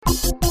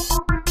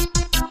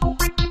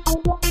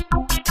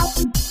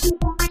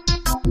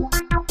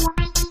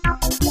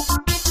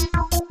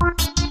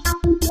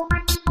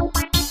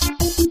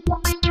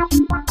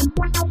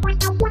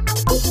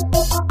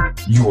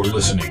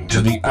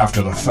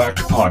After the Fact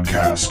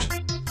Podcast.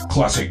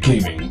 Classic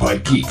gaming by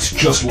geeks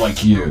just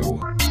like you.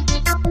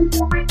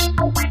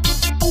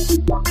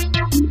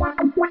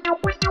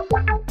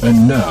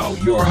 And now,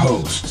 your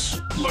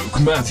hosts, Luke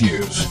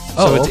Matthews.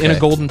 So it's in a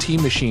golden tea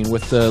machine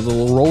with the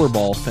little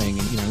rollerball thing,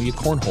 and you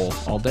cornhole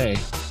all day.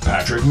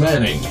 Patrick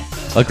Manning.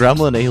 A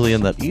gremlin alien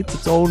that eats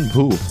its own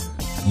poop.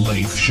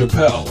 Leif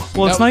Chappelle.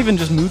 Well, it's not even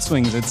just mood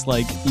swings. It's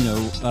like,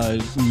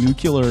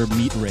 nuclear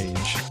meat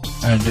rage.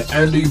 And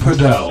Andy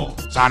Padell.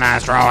 Sun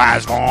Astro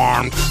has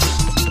formed.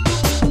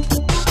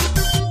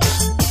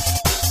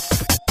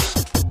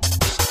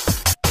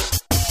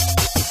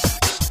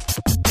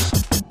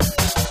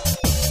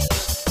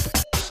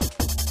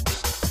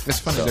 It's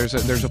funny.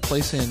 There's a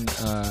place in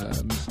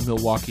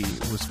Milwaukee,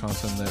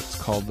 Wisconsin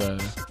that's called the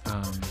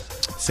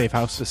Safe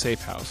House. The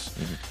Safe House.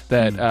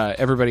 That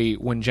everybody,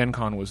 when Gen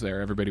Con was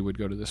there, everybody would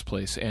go to this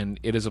place, and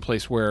it is a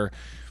place where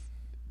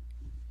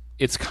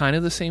it's kind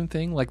of the same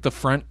thing. Like the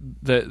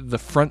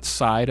front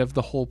side of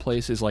the whole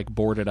place is like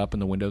boarded up,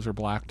 and the windows are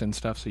blacked and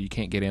stuff, so you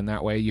can't get in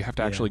that way. You have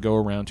to actually go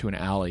around to an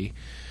alley.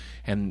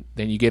 And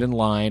then you get in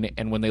line,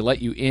 and when they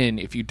let you in,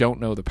 if you don't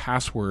know the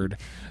password,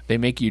 they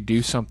make you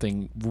do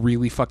something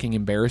really fucking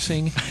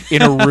embarrassing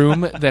in a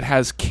room that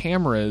has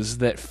cameras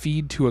that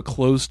feed to a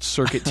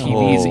closed-circuit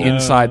TVs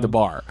inside the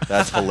bar.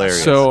 That's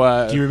hilarious.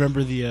 So, do you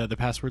remember the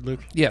password,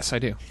 Luke? Yes, I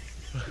do.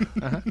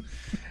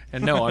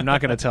 And no, I'm not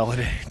going to tell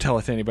it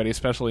to anybody,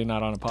 especially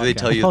not on a podcast. Do they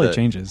tell you It probably that,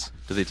 changes.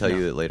 Do they tell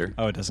you it later?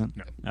 Oh, it doesn't?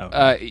 No.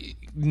 Oh.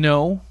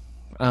 No.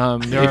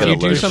 There if you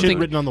do shit something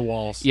written on the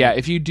walls. Yeah,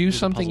 if you do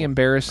something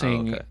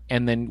embarrassing, okay.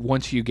 and then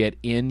once you get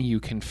in, you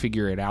can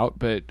figure it out.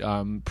 But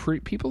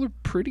people are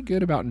pretty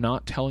good about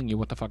not telling you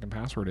what the fucking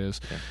password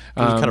is.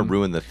 You kind of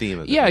ruin the theme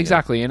of it. Yeah,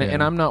 exactly.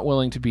 And I'm not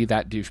willing to be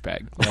that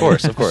douchebag. Of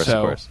course.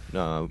 So,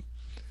 No.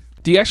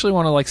 do you actually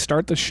want to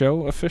start the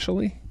show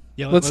officially?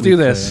 Yeah, let's do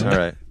this. All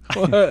right.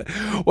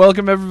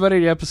 Welcome everybody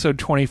to episode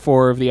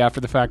 24 of the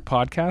After the Fact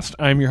podcast.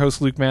 I'm your host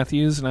Luke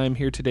Matthews, and I'm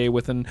here today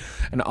with an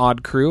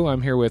odd crew.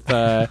 I'm here with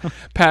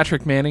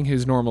Patrick Manning,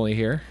 who's normally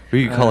here. Who are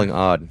you calling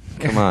odd?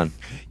 Come on.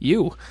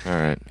 You. All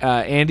right.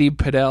 Andy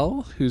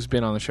Padell, who's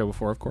been on the show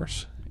before, of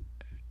course.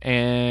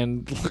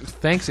 And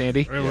thanks,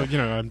 Andy. Well,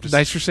 I'm just...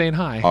 Nice for saying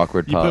hi.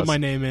 Awkward You pause. put my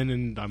name in,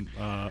 and I'm,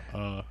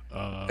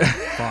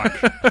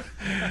 fuck.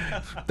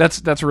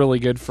 That's really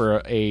good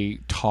for a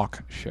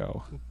talk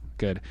show.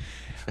 Good.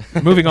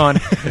 Moving on.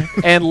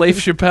 And Leif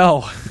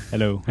Chappelle.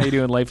 Hello. How you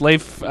doing, Leif?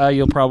 Leif,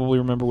 you'll probably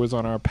remember, was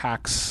on our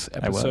PAX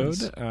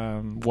episode. I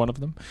was. One of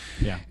them.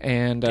 Yeah.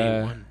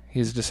 And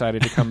he's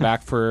decided to come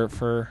back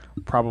for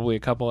probably a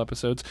couple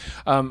episodes.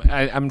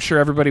 I'm sure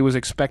everybody was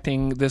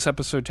expecting this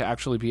episode to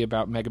actually be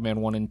about Mega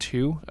Man 1 and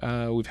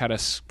 2. We've had a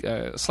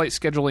slight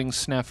scheduling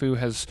snafu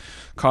has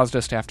caused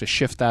us to have to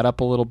shift that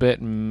up a little bit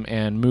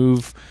and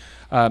move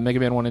Mega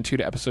Man 1 and 2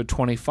 to episode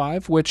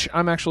 25, which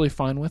I'm actually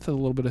fine with. A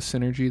little bit of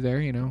synergy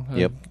there,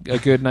 Yep. A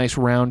good, nice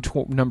round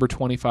number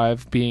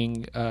 25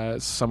 being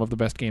some of the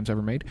best games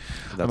ever made.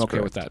 That's I'm okay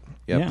correct. with that.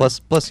 Yeah. Plus,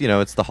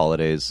 it's the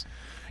holidays.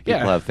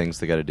 People have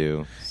things they got to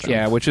do. So.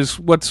 Yeah, which is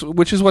what's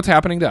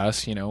happening to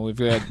us. We've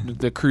got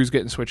the crew's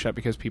getting switched up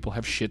because people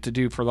have shit to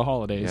do for the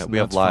holidays. Yeah, and we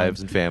have that's lives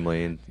fun. and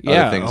family and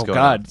Yeah. other things Oh going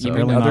God, on. you So.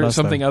 mean Really not us,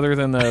 something though. other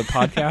than the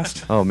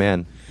podcast? Oh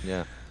man.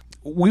 Yeah.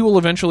 We will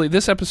eventually.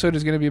 This episode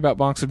is going to be about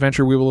Bonk's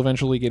Adventure. We will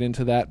eventually get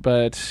into that,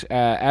 but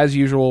as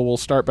usual, we'll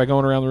start by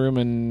going around the room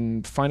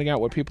and finding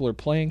out what people are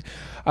playing.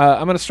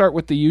 I'm going to start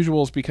with the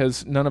usuals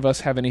because none of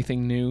us have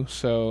anything new.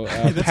 So,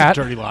 That's Pat,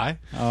 a dirty lie.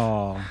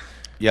 oh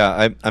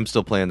Yeah, I'm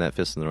still playing that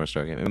Fist of the North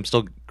Star game. I'm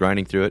still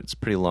grinding through it. It's a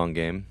pretty long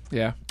game.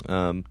 yeah,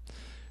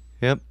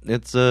 Yep,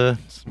 it's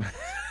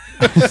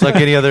it's like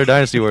any other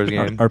Dynasty Wars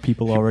game. Are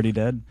people already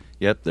dead?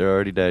 Yep, they're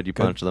already dead. You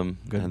Good. punch them,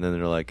 Good. and then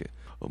they're like,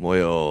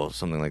 "Omoyo,"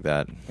 something like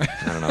that.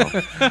 I don't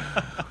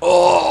know.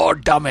 oh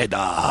dameda,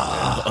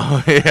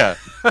 Oh yeah,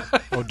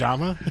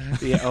 Odama?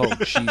 yeah. Oh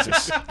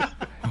Jesus,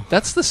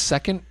 that's the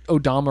second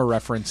Odama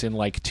reference in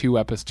like two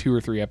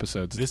or three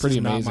episodes. It's This pretty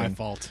is amazing. not my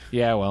fault.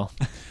 Yeah, well,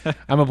 I'm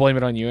gonna blame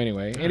it on you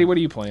anyway. Andy, what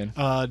are you playing?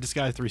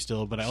 Disgaea 3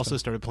 still, but I also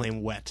started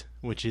playing Wet,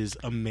 which is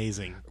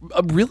amazing.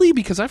 Really?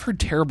 Because I've heard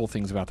terrible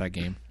things about that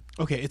game.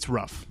 Okay, it's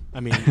rough.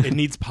 I mean, it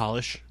needs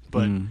polish,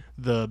 but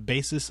the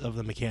basis of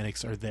the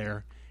mechanics are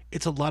there.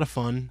 It's a lot of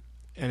fun,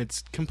 and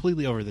it's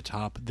completely over the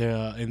top. At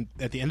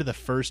the end of the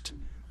first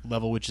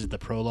level, which is the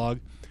prologue,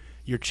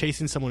 you're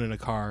chasing someone in a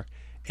car,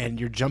 and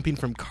you're jumping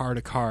from car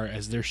to car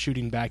as they're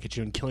shooting back at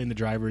you and killing the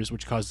drivers,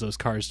 which causes those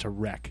cars to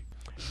wreck.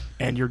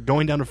 And you're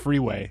going down a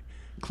freeway,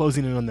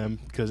 closing in on them,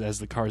 because as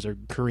the cars are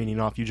careening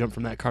off, you jump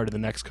from that car to the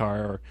next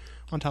car or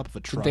on top of a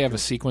truck. Did they have a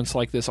sequence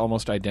like this,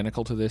 almost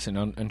identical to this in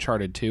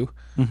Uncharted 2?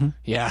 Mm-hmm.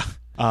 Yeah.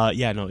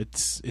 No,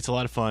 it's a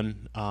lot of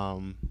fun.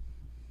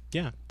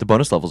 Yeah. the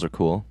bonus levels are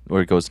cool,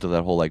 where it goes to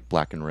that whole like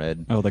black and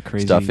red Oh, the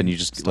crazy stuff, and you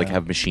just style. like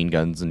have machine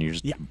guns, and you're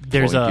just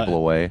There's blowing people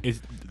away.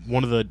 It's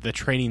one of the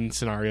training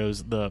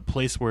scenarios. The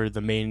place where the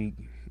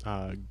main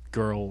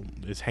girl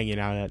is hanging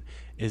out at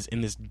is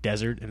in this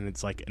desert, and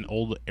it's like an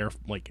old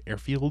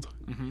airfield,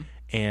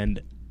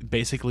 and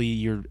basically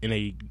you're in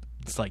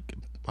it's like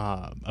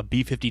a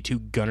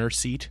B-52 gunner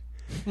seat,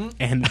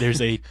 and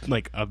there's a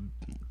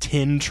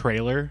tin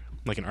trailer,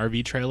 like an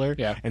RV trailer,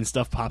 Yeah. and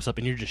stuff pops up,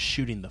 and you're just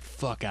shooting the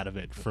fuck out of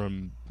it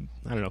from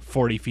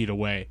 40 feet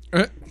away.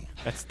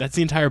 That's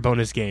the entire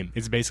bonus game.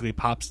 It's basically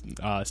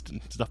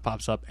stuff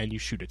pops up and you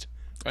shoot it.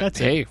 That's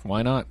it. Hey,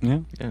 why not? Yeah,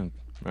 I don't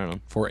know.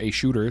 For a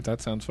shooter,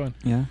 that sounds fun.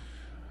 Yeah.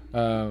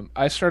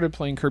 I started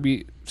playing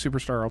Kirby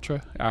Superstar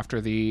Ultra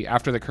after the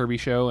Kirby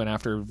show, and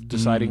after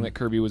deciding that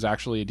Kirby was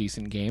actually a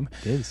decent game.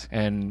 It is.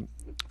 And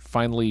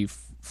finally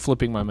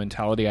flipping my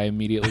mentality, I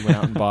immediately went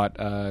out and bought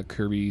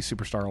Kirby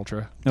Superstar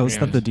Ultra. Oh, is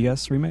that And- the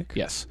DS remake?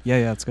 Yes.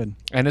 Yeah, it's good.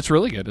 And it's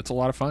really good. It's a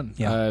lot of fun.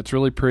 Yeah. It's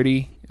really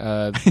pretty.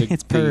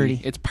 It's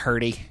pretty. It's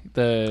pretty.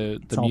 The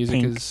all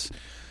music pink. is.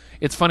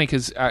 It's funny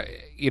because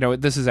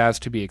this is as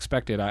to be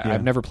expected. Yeah.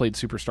 I've never played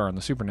Superstar on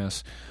the Super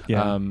NES.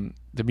 Yeah.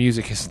 The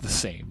music is the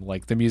same.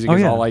 Like the music Oh,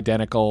 is yeah. all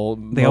identical.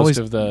 They Most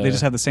of the they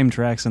just have the same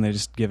tracks and they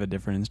just give it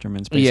different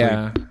instruments. Basically.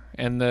 yeah,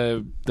 and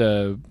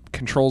the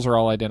controls are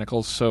all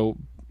identical. So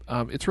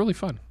it's really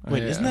fun.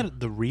 Wait, isn't that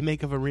the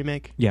remake of a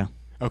remake? Yeah.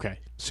 Okay.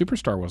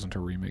 Superstar wasn't a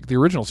remake? The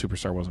original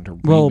Superstar wasn't a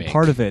remake. Well,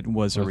 part of it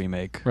was a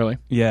remake. Really?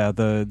 Yeah,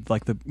 the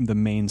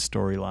main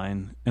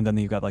storyline, and then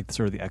you've got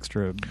sort of the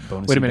extra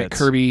bonus. Wait a minute. bits.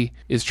 Kirby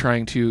is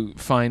trying to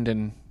find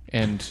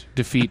and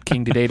defeat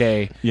King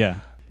Dedede. Yeah.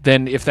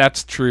 Then, if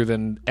that's true,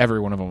 then every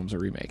one of them is a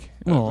remake.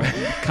 Well,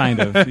 kind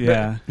of.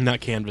 Yeah.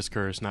 Not Canvas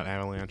Curse, not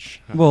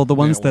Avalanche. Well, the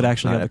ones Yeah, that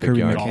actually not have the Epic Kirby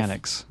Yarn.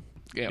 mechanics.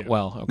 Yeah.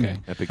 Well, okay.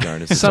 Epic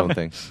Yarn is its Some- own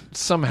thing.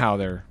 Somehow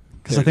they're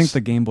Because I think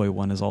the Game Boy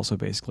one is also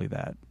basically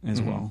that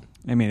as Mhm. well.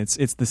 I mean,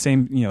 it's the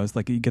same. It's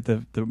like you get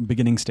the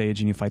beginning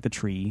stage and you fight the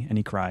tree and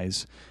he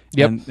cries.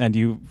 Yep. And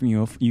you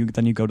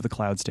then you go to the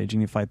cloud stage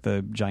and you fight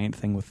the giant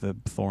thing with the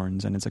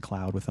thorns and it's a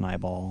cloud with an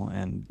eyeball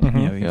and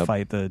Mhm. you Yep.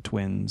 fight the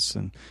twins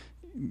and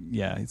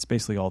yeah, it's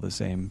basically all the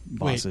same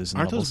bosses. Wait,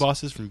 aren't those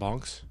bosses from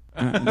Bonks?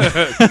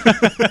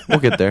 We'll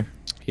get there.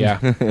 yeah.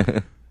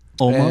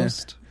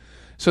 almost?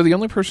 So the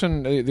only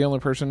person,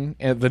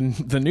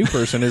 the new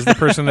person is the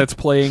person that's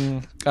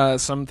playing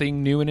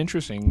something new and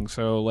interesting.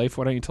 So, Leif,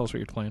 why don't you tell us what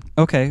you're playing?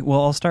 Okay,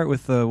 well, I'll start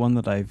with the one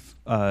that I've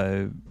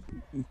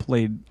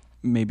played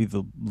maybe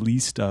the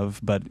least of,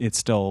 but it's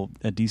still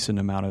a decent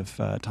amount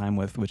of time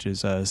with, which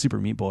is Super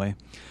Meat Boy.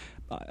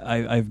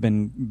 I've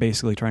been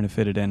basically trying to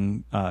fit it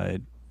in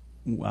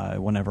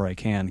whenever I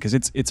can because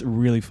it's a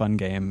really fun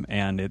game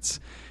and it's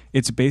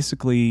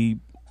basically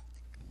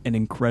an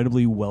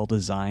incredibly well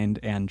designed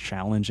and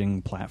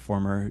challenging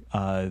platformer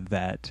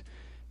that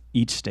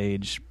each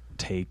stage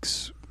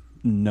takes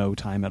no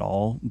time at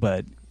all,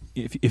 but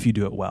if you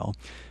do it well.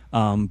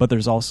 But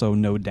there's also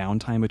no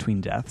downtime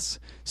between deaths.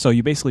 So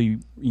you basically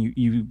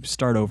you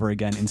start over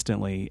again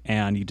instantly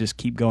and you just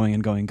keep going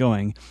and going and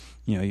going.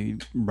 You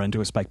run into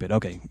a spike pit.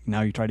 Okay,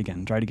 now you try it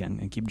again,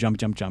 and keep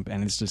jump,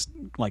 and it's just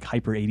like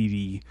hyper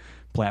ADD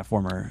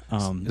platformer.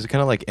 Is it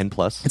kind of like N+?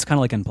 It's kind of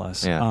like N+.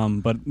 Yeah.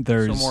 But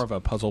there's So more of a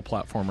puzzle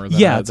platformer. Than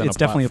yeah, than it's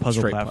definitely a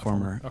puzzle straight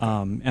platformer.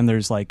 Okay. And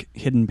there's like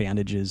hidden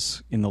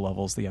bandages in the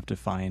levels that you have to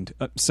find.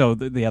 So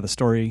the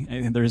story.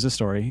 There is a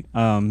story.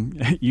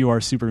 You are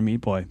Super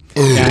Meat Boy.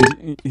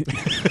 And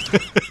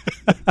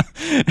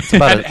It's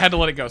about Had to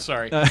let it go.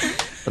 Sorry.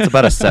 it's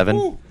about a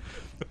 7.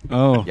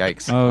 oh,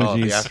 Yikes. Oh,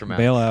 the geez. aftermath.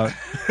 Bail out.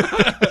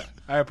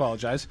 I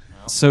apologize.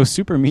 So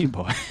Super Meat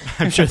Boy.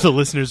 I'm sure the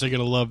listeners are going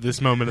to love this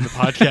moment of the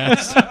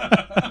podcast.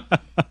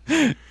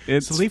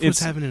 So Leif was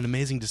having an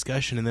amazing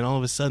discussion, and then all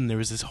of a sudden there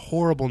was this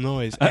horrible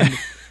noise, and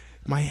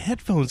my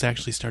headphones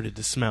actually started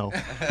to smell.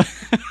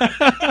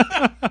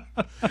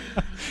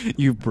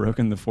 You've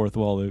broken the fourth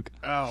wall, Luke.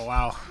 Oh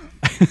wow.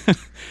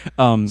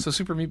 So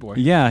Super Meat Boy.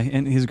 Yeah,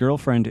 and his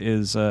girlfriend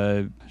is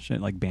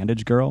like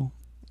Bandage Girl.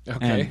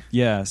 Okay. And,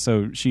 yeah,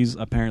 so she's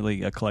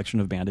apparently a collection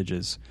of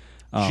bandages.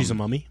 She's a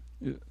mummy?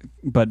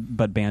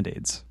 but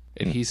Band-Aids.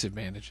 Adhesive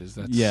bandages.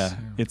 That's Yeah,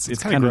 it's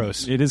kinda kind of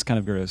gross. It is kind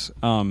of gross.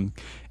 And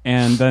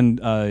then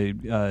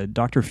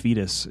Dr.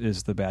 Fetus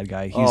is the bad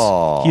guy.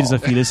 Aw. He's a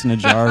fetus in a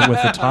jar with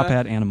a top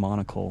hat and a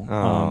monocle.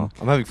 Oh,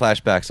 I'm having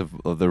flashbacks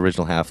of the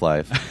original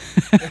Half-Life.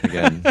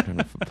 Again, trying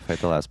to fight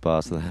the last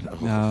boss of that.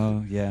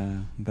 Oh yeah,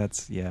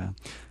 that's yeah.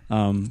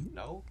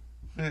 No.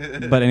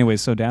 But anyway,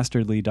 so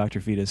dastardly Dr.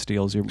 Fetus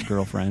steals your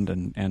girlfriend,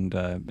 and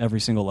every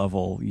single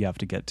level you have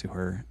to get to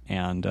her,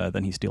 and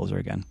then he steals her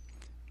again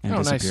and Oh,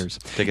 nice. disappears.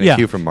 Taking Yeah. a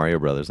cue from Mario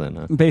Brothers then,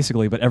 huh?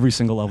 Basically, but every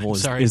single level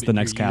is Sorry, the but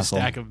next your castle.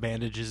 stack of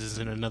bandages is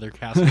in another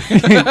castle.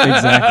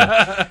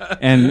 Exactly,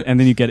 and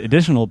then you get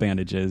additional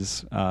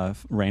bandages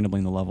randomly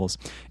in the levels,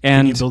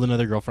 Can you and build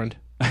another girlfriend?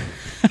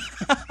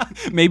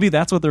 maybe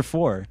that's what they're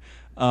for.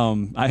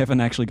 I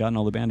haven't actually gotten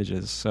all the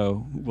bandages,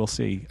 so we'll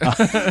see.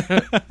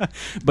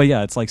 But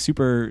yeah, it's like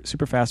super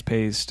fast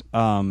paced.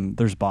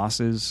 There's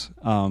bosses,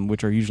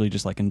 which are usually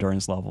just like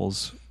endurance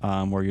levels,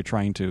 where you're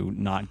trying to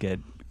not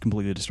get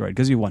completely destroyed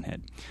because you one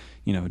hit.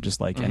 Just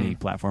like any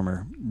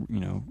platformer,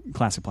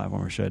 classic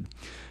platformer should.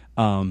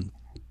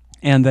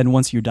 And then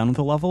once you're done with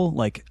the level,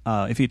 like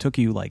if it took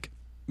you like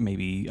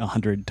maybe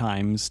 100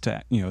 times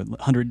to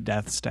 100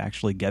 deaths to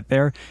actually get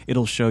there.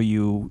 It'll show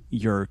you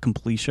your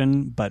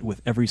completion, but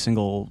with every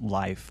single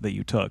life that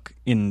you took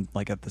in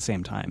like at the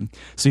same time.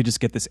 So you just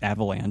get this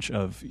avalanche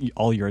of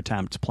all your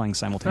attempts playing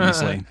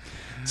simultaneously.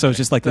 So it's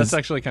just like That's this,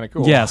 actually kind of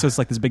cool. Yeah, so it's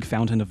like this big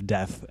fountain of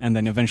death, and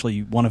then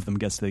eventually one of them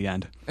gets to the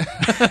end.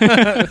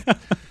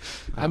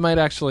 I might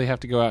actually have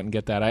to go out and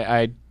get that.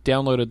 I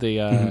downloaded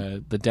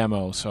the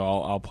demo, so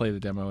I'll play the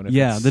demo. And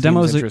if The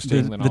demo's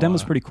interesting, then the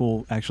demo's pretty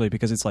cool actually,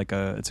 because it's like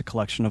a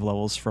collection of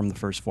levels from the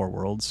first 4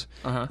 worlds.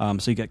 So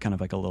you get kind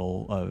of like a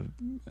little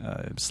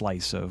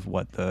slice of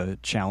what the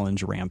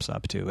challenge ramps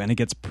up to, and it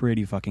gets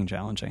pretty fucking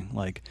challenging.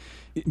 Like,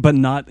 but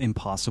not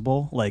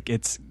impossible. Like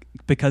it's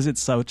because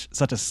it's such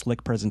a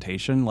slick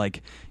presentation.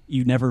 Like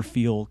you never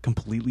feel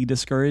completely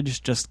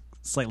discouraged, just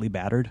slightly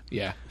battered.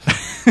 Yeah.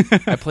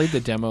 I played the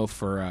demo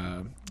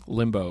for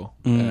Limbo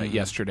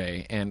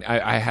yesterday, and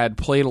I had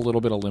played a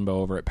little bit of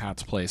Limbo over at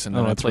Pat's place, and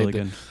then I played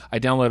really good. I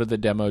downloaded the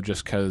demo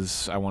just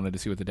because I wanted to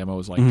see what the demo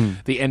was like.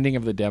 The ending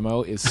of the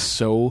demo is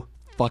so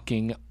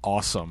fucking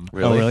awesome.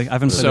 Really? Oh, really? I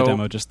haven't played So- the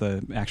demo, just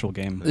the actual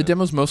game. The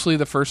demo's mostly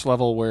the first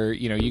level where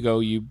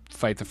you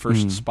fight the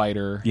first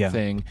spider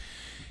thing.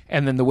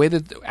 And then the way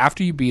that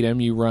after you beat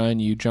him, you run,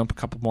 you jump a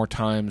couple more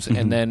times,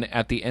 and then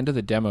at the end of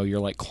the demo,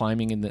 you're like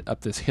climbing up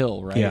this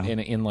hill, right? Yeah.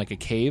 In like a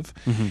cave.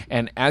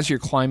 And as you're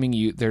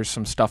climbing, there's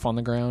some stuff on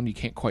the ground. You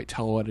can't quite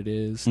tell what it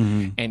is.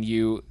 And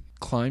you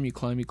climb,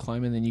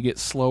 and then you get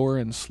slower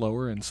and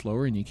slower and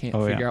slower, and you can't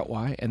figure out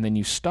why. And then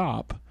you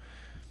stop,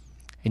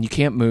 and you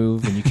can't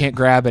move, and you can't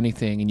grab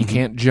anything, and you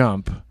can't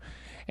jump.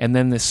 And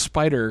then this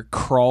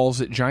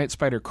giant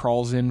spider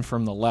crawls in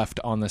from the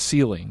left on the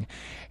ceiling,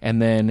 and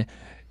then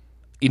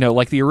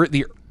like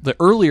the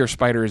earlier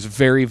spider is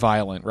very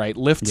violent, right?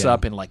 Lifts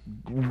up and like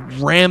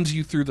rams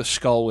you through the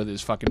skull with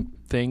his fucking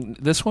thing.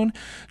 This one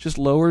just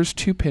lowers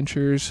 2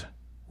 pinchers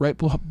right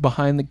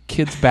behind the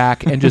kid's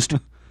back and just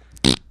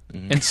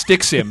and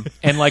sticks him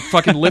and like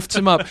fucking lifts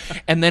him up,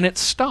 and then it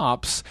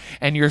stops.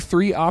 And your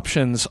 3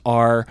 options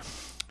are: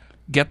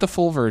 get the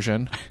full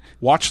version,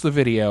 watch the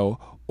video,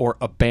 or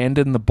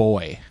abandon the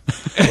boy.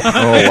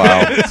 Oh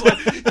wow!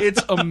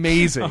 It's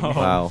amazing.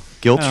 Wow,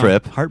 guilt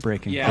trip.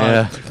 Heartbreaking.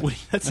 Yeah.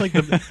 That's like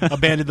the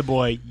abandoned the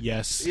boy.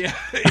 Yes. Yeah,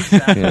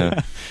 exactly.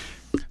 Yeah.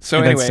 So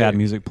And then anyway, sad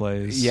music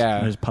plays.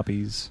 Yeah. There's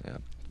puppies.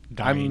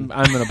 Dying.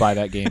 I'm gonna buy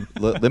that game.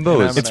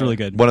 Limbo is It's really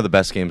good. one of the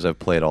best games I've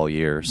played all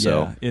year.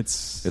 So Yeah,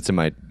 it's it's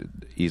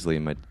easily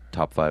in my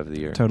top 5 of the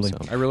year. Totally. So.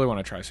 I really want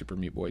to try Super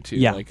Meat Boy too.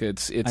 Yeah. Like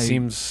it I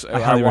seems.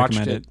 highly watched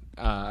recommend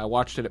it. I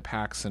watched it at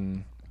PAX,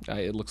 and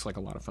it looks like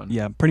a lot of fun.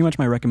 Yeah, pretty much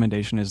my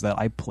recommendation is that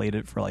I played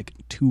it for like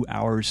 2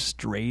 hours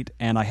straight,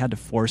 and I had to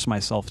force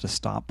myself to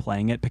stop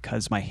playing it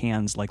because my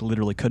hands like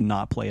literally could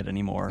not play it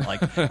anymore.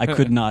 Like I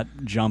could not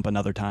jump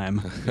another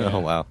time. Oh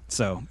wow!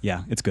 So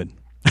yeah, it's good.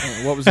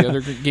 What was the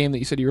other game that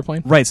you said you were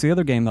playing? Right, so the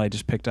other game that I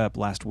just picked up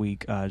last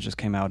week just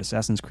came out,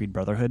 Assassin's Creed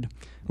Brotherhood,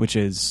 which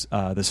is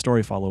the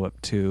story follow-up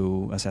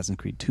to Assassin's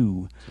Creed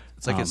 2.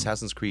 It's like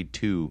Assassin's Creed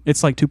 2.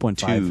 It's like 2.5,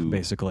 2.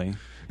 basically.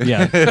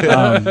 Yeah.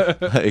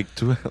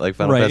 like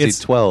Final Right, Fantasy it's-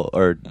 12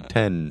 or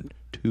 10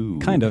 2.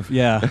 Kind of,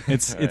 yeah.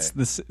 It's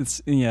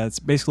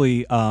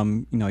basically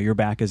you're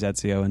back as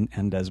Ezio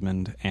and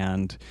Desmond,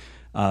 and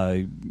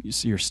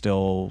you're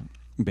still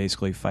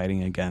basically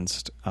fighting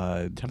against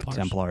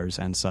Templars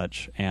and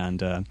such.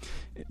 And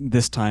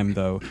this time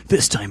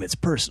it's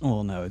personal.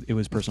 Well, no, it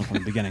was personal from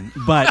the beginning,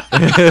 but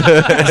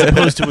As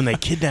opposed to when they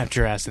kidnapped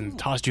your ass and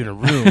tossed you in a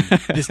room.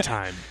 This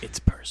time, it's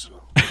personal.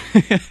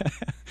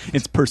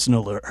 it's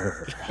personaler.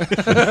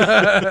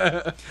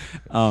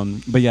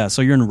 But yeah,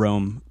 so you're in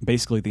Rome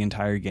basically the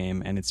entire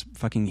game, and it's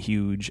fucking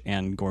huge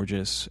and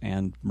gorgeous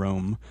and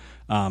Rome.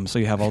 So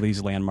you have all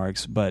these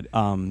landmarks, but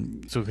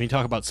So can you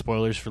talk about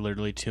spoilers for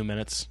literally 2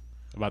 minutes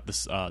about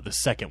this the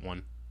second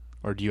one?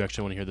 Or do you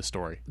actually want to hear the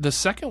story? The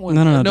second one.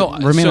 no,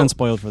 remain so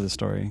unspoiled for the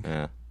story.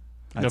 Yeah.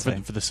 I'd No, say.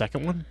 for the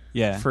second one?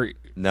 Yeah. for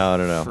No.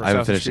 For I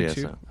haven't Assassin's finished it Creed yet.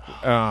 2? So.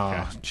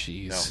 Oh,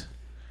 jeez.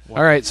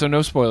 All right, so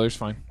no spoilers.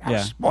 Fine.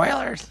 Yeah.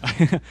 Spoilers.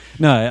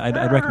 No,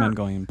 I'd recommend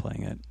going and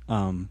playing it.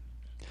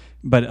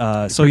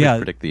 But so yeah,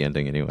 Predict the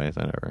ending anyway.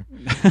 So never.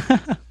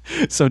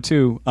 so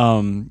too.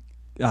 So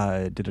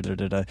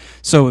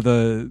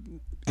the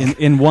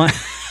in one.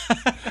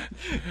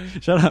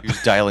 Shut up. He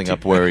was dialing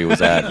up where he was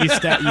at. You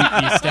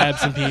stab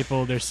some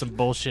people, there's some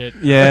bullshit.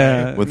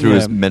 Yeah. Went through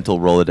his mental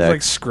Rolodex. It's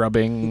like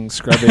scrubbing.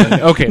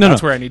 Okay, No,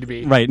 that's no. where I need to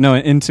be. Right. No.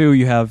 In 2,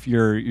 you have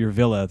your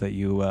villa that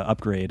you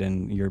upgrade,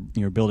 and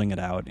you're building it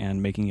out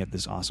and making it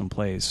this awesome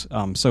place.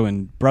 So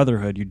in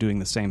Brotherhood, you're doing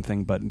the same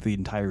thing, but the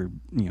entire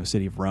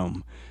city of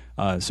Rome.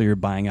 So you're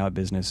buying out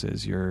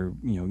businesses. You're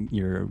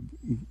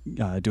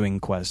doing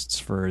quests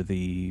for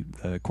the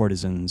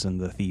courtesans and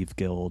the thief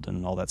guild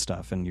and all that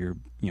stuff, and you're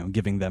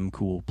giving them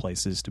cool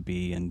places to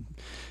be. And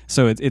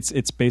so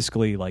it's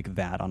basically like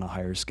that on a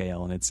higher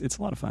scale, and it's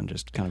a lot of fun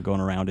just kind of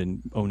going around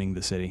and owning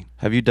the city.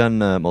 Have you done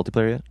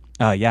multiplayer yet?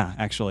 Yeah,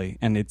 actually,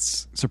 and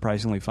it's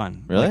surprisingly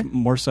fun. Really? Like,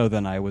 more so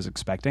than I was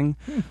expecting,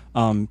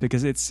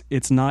 because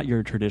it's not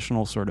your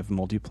traditional sort of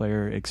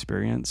multiplayer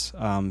experience.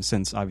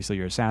 Since obviously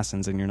you're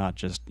assassins and you're not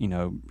just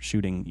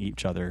shooting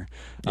each other.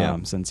 Yeah.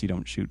 Since you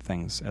don't shoot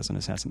things as an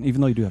assassin,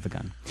 even though you do have a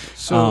gun.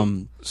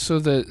 So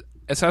the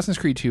Assassin's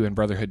Creed 2 and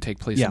Brotherhood take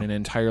place Yeah. in an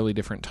entirely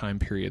different time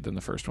period than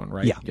the first one,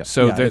 right? Yeah. Yeah.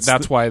 So Yeah, it's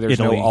that's why there's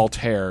Italy. no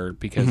Altair,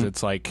 because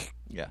it's like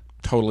Yeah.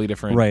 totally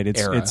different Right. It's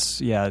era. it's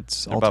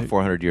They're about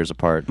 400 years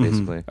apart,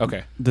 basically.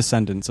 Okay.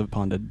 descendants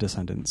upon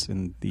descendants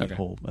in the Okay.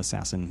 whole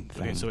assassin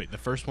thing. Okay, so wait, the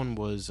first one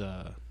was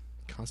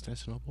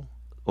Constantinople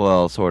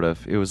Well, sort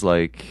of. It was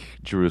like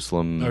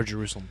Jerusalem or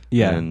Jerusalem.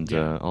 yeah, and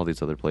Yeah. all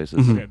these other places.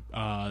 Mhm.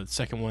 Okay,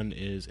 second one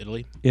is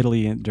Italy.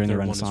 Italy during the Third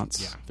one is-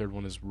 Renaissance. Third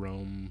one is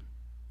Rome.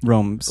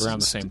 Rome Around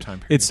the same time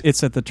period.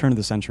 It's at the turn of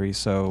the century,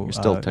 so You're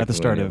still at the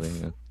start technically of in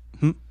Italy,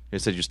 Hmm? yeah. You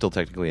said you're still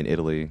technically in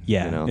Italy.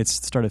 yeah, you know? it's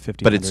the start of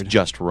 1500. but it's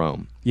just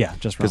Rome. yeah,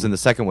 just Because Rome. in the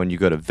second one, you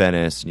go to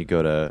Venice and you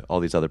go to all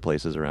these other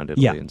places around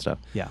Italy Yeah. and stuff.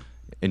 yeah,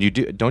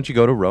 And don't you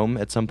go to Rome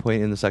at some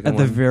point in the second at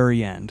one? the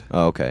very end.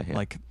 Oh, okay. Yeah.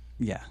 Like,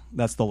 yeah,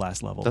 that's the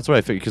last level. That's what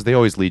I figured, because they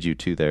always lead you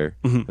to there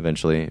Mhm.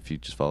 eventually if you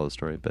just follow the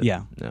story. But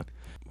Yeah. yeah.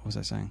 What was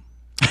I saying?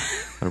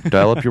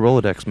 Dial up your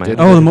Rolodex, man.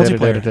 Oh, the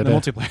multiplayer. The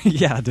multiplayer.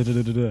 Yeah.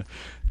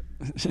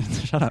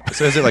 Shut up.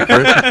 So is it like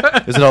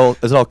is it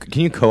all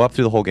can you co-op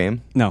through the whole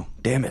game? No,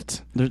 Damn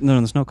it. there's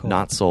no co-op.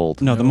 Not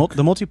sold. No, the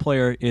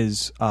multiplayer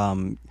is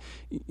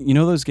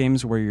those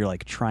games where you're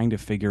like trying to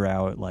figure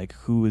out like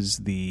who is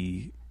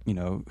the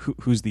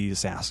who's the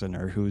assassin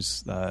or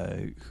who's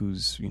the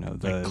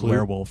Like Clue?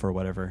 werewolf or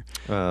whatever.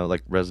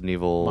 Like Resident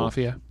Evil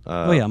Mafia.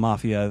 Oh yeah,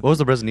 Mafia. What was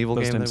the Resident Evil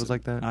Those game that types- was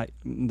like that? I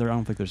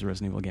don't think there's a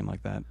Resident Evil game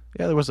like that.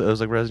 Yeah, there was. It was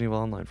like Resident Evil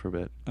Online for a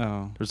bit.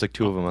 Oh There's like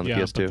two of them on the yeah,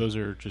 PS2. but those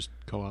are just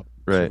co-op.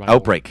 Right. survival.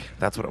 Outbreak.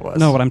 That's what it was.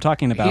 no, what I'm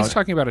talking about. He's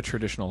talking about a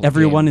traditional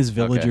Everyone game. is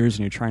villagers,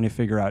 and you're trying to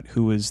figure out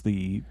who is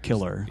the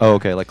killer. Oh,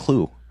 okay. Like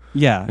Clue.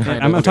 Yeah,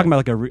 Kind I'm of. talking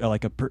about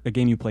like a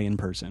game you play in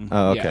person.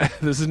 Oh, okay. Yeah.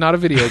 This is not a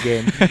video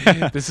game.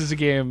 This is a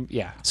game.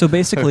 Yeah. So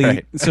basically,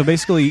 Right.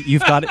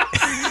 You've got.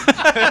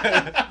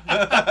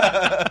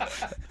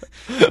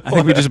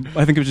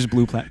 I think we just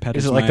blew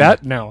Pettis. Is it like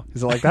that? No.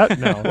 Is it like that?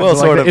 No. Well, is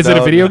it sort like of, that? Is it a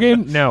no, video no.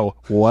 game? No.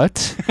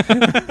 What?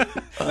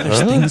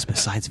 There's things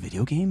besides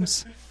video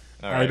games.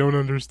 I don't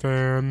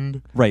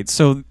understand. Right.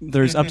 So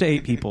there's up to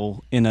 8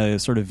 people in a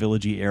sort of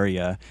villagey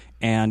area,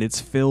 and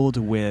it's filled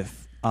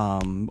with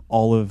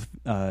all of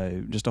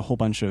just a whole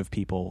bunch of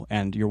people,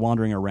 and you're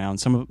wandering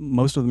around.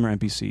 Most of them are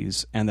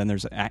NPCs, and then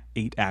there's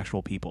 8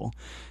 actual people.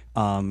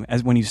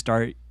 As when you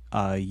start,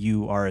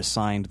 you are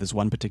assigned this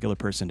one particular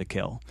person to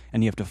kill,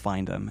 and you have to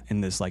find them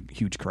in this like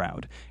huge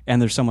crowd.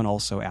 And there's someone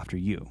also after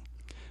you.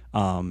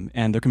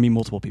 And there can be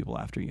multiple people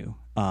after you,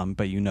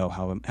 but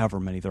however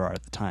many there are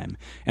at the time.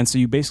 And so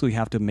you basically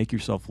have to make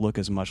yourself look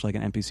as much like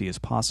an NPC as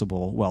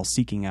possible while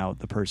seeking out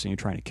the person you're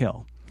trying to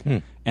kill.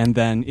 And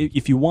then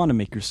if you want to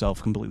make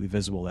yourself completely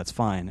visible, that's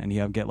fine. And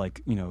you get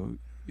like,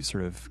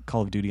 sort of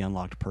Call of Duty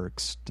unlocked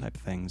perks type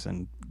of things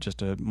and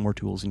just more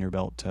tools in your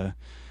belt to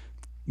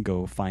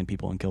go find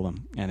people and kill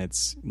them. And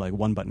it's like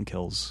one button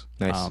kills.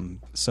 Nice.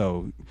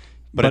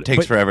 But it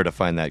takes forever to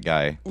find that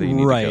guy that you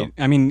need right. to kill.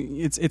 I mean,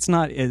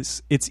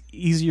 it's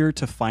easier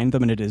to find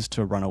them than it is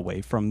to run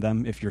away from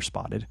them if you're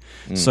spotted.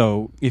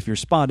 So if you're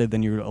spotted,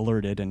 then you're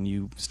alerted and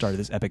you start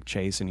this epic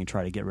chase and you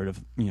try to get rid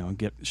of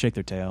shake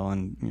their tail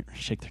and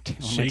shake their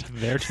tail. Shake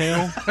their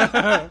tail?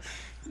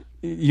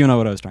 You know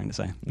what I was trying to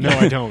say. No,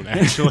 I don't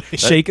actually.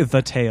 Shake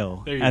the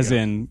tail, There you as go.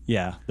 in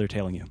they're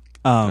tailing you.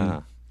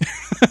 Ah.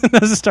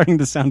 This is starting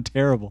to sound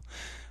terrible.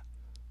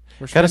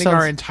 We're Kinda spending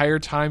our sounds- entire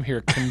time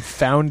here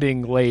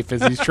confounding Leif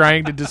as he's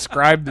trying to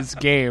describe this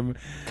game.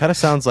 Kind of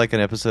sounds like an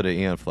episode of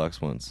Aeon Flux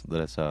once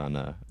that I saw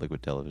on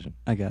Liquid Television.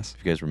 I guess.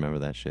 If you guys remember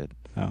that shit.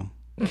 Oh.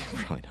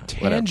 Probably not.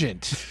 Whatever.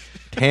 Tangent.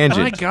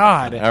 Tangent. My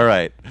God. All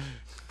right.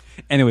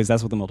 Anyways,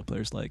 that's what the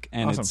multiplayer's like,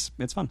 and Awesome.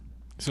 it's fun.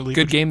 So Leaf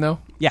Good would- game though.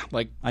 Yeah,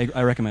 Like,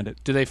 I recommend it.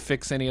 do they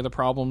fix any of the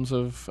problems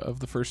of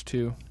the first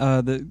two?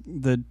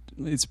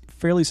 It's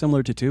fairly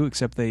similar to 2,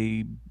 except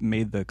they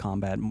made the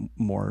combat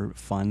more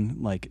fun.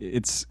 Like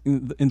it's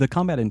in the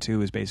combat in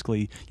 2 is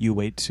basically you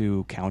wait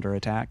to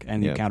counterattack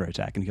and you Yeah.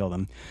 counterattack and kill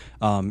them.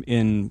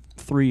 In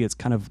 3, it's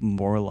kind of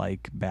more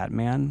like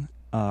Batman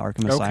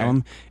Arkham Okay.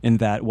 Asylum in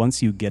that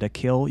once you get a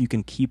kill, you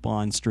can keep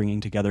on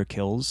stringing together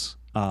kills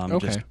Okay.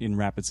 just in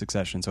rapid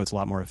succession. So it's a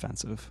lot more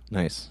offensive.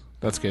 Nice.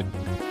 That's good.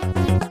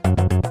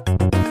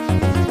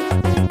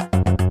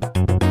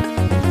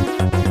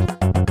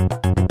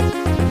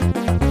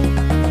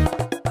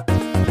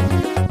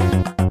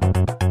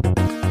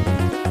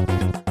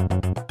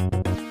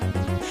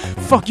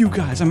 Fuck you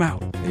guys, I'm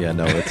out. Yeah,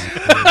 no,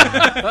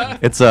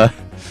 it's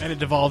And it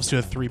devolves to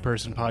a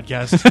 3-person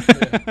podcast.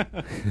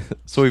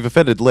 so we've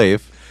offended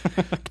Leif.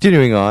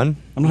 Continuing on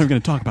I'm not even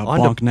going to talk about On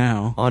to- Bonk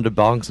now. to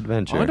Bonk's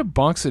Adventure. On to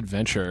Bonk's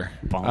Adventure.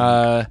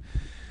 Bonk.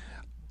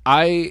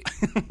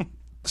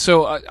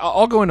 So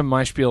I'll go into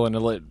my spiel in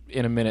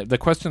a minute. The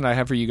question that I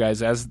have for you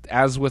guys,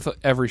 as with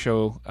every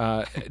show,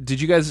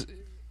 did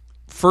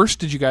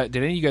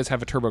any of you guys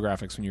have a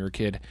TurboGrafx when you were a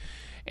kid?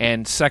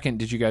 And second,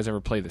 did you guys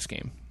ever play this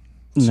game?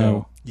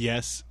 No.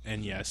 Yes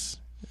and yes.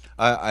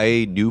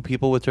 I knew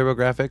people with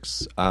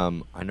TurboGrafx.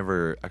 I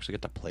never actually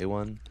got to play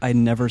one. I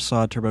never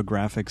saw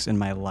TurboGrafx in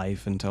my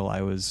life until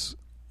I was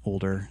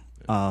older.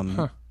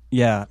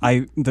 Yeah,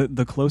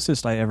 the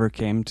closest I ever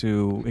came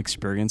to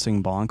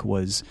experiencing Bonk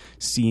was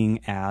seeing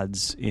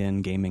ads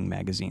in gaming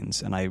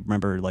magazines, and I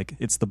remember like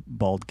it's the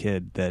bald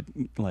kid that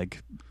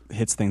like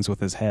hits things with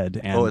his head.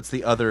 And It's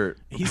the other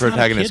He's protagonist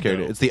not a kid,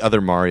 character. though. It's the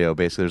other Mario.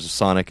 Basically, there's a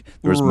Sonic,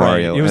 there's Right.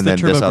 Mario, It was and the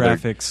then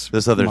TurboGrafx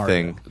this other Mario.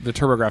 thing. The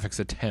TurboGrafx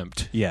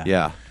attempt. Yeah.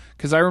 Yeah.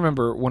 Because I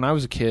remember when I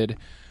was a kid,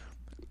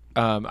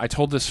 I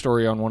told this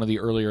story on one of the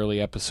early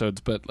episodes,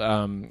 but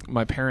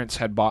my parents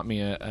had bought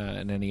me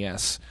an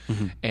NES,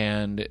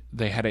 and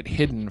they had it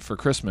hidden for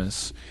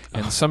Christmas.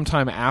 And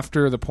sometime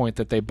after the point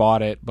that they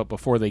bought it, but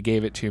before they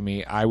gave it to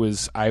me,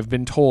 I've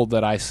been told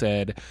that I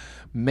said,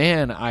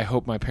 "Man, I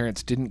hope my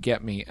parents didn't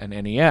get me an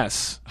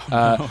NES,"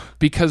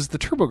 because the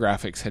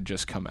TurboGrafx had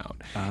just come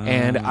out,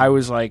 and I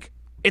was like,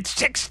 it's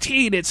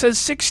 16. It says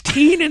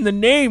 16 in the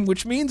name,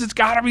 which means it's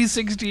got to be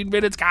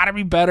 16-bit. It's got to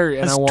be better.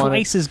 And I want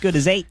it. as good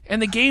as 8.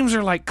 And the games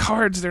are like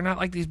cards. They're not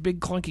like these big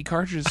clunky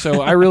cartridges.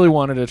 So I really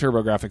wanted a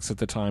TurboGrafx at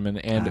the time.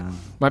 And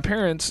my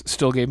parents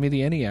still gave me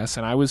the NES,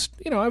 and I was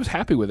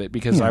happy with it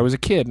because I was a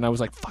kid, and I was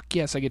like, fuck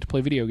yes, I get to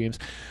play video games.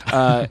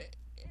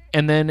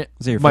 And then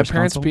Was it your my first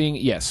parents console? being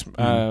yes,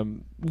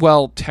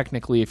 well,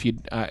 technically,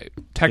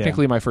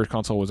 my first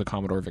console was a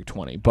Commodore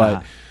VIC-20,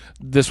 but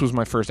this was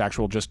my first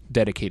actual just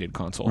dedicated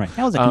console. Right.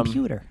 That was a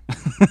computer.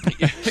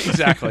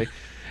 Exactly.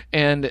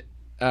 And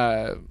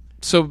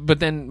but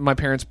then my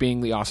parents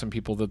being the awesome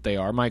people that they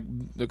are,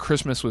 the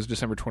Christmas was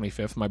December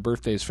 25th. My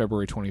birthday is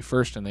February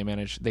 21st,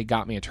 and they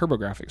got me a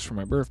TurboGrafx for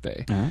my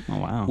birthday. Oh,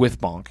 wow.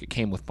 With Bonk. It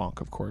came with Bonk,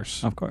 of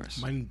course. Of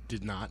course. Mine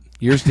did not.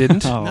 Yours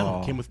didn't?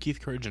 No, it came with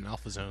Keith Courage and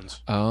Alpha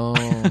Zones. Oh,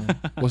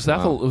 was that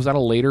a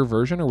later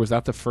version, or was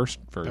that the first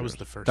version? That was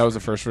the first. That was the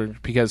first version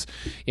because,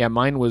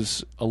 mine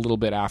was a little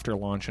bit after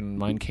launch, and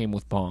mine came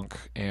with Bonk.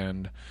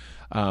 And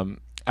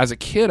as a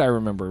kid, I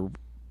remember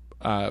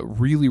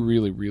really,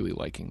 really, really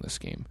liking this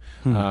game.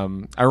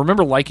 I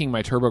remember liking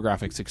my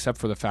TurboGrafx, except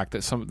for the fact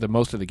that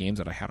most of the games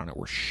that I had on it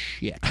were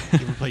shit. You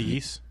ever play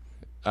Ys?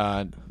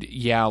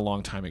 Yeah, a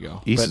long time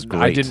ago. Ys but is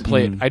great. I didn't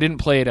play it. I didn't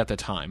play it at the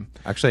time.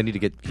 Actually, I need to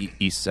get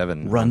East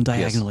 7. Run on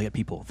diagonally at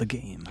people. The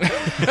game.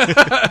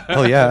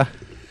 Oh, yeah.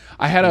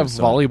 I had a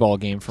volleyball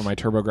game for my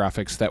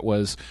TurboGrafx that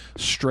was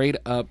straight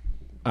up.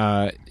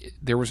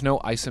 There was no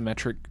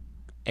isometric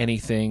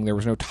anything. There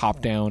was no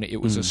top down. It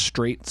was a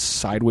straight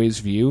sideways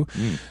view.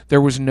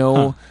 There was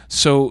no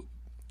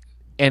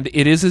and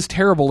it is as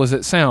terrible as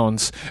it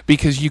sounds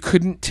because you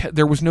couldn't.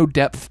 There was no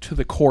depth to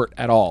the court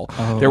at all.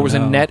 There was a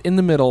net in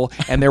the middle,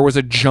 and there was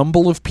a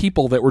jumble of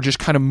people that were just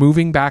kind of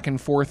moving back and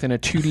forth in a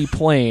 2D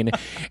plane,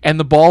 and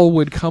the ball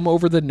would come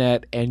over the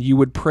net, and you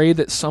would pray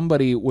that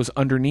somebody was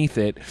underneath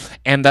it,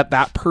 and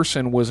that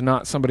person was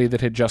not somebody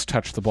that had just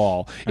touched the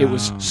ball. It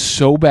was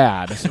so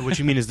bad. So what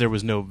you mean is there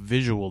was no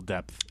visual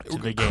depth to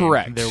the game.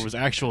 Correct. There was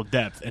actual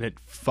depth, and it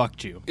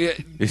fucked you.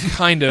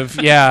 Kind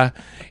of, yeah.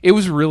 It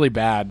was really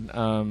bad.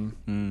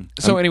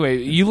 So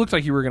anyway, you looked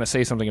like you were going to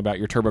say something about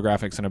your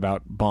TurboGrafx and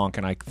about Bonk,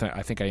 and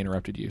I think I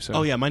interrupted you. So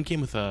Oh yeah, mine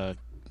came with to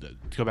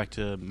go back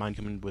to mine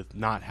coming with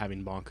not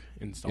having Bonk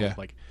installed. Yeah.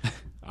 Like,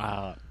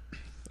 I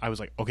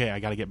was like, okay, I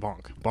got to get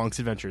Bonk. Bonk's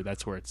Adventure.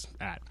 That's where it's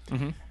at.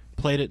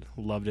 Played it,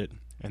 loved it,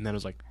 and then I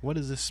was like, what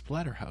is this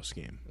Splatterhouse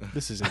game?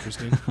 This is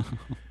interesting.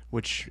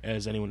 Which,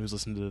 as anyone who's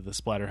listened to the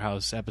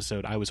Splatterhouse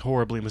episode, I was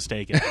horribly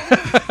mistaken.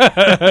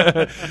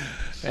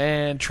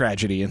 and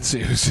tragedy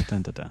ensues.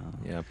 Dun, dun, dun.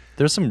 Yeah,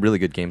 there's some really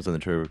good games on the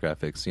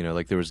TurboGrafx. You know,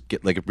 like there was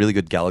really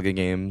good Galaga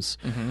games.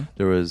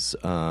 There was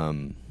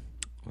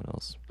what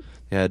else?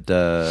 They had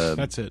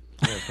That's it.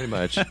 yeah, pretty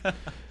much.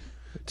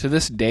 To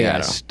this day, Yeah, I I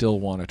know. still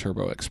want a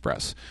Turbo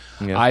Express.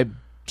 Yeah. I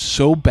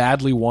so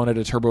badly wanted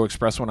a Turbo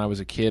Express when I was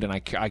a kid, and I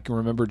can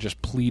remember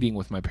just pleading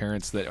with my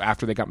parents that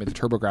after they got me the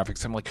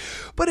TurboGrafx, I'm like,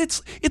 but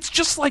it's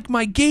just like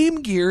my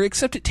Game Gear,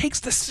 except it takes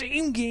the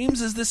same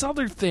games as this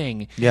other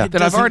thing Yeah. that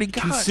I've Doesn't already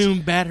got.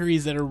 consume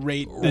batteries at a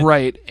rate that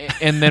Right,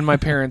 and then my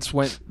parents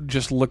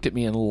just looked at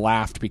me and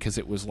laughed because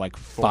it was like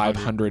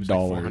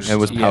 $500. And it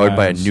was powered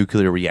by a it was-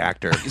 nuclear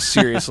reactor.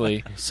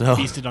 Seriously. So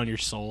feasted on your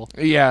soul.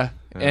 Yeah,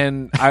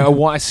 and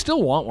I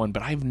still want one,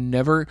 but I've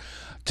never,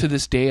 to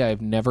this day,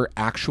 I've never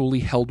actually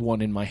held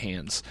one in my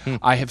hands.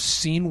 I have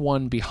seen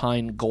one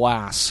behind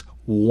glass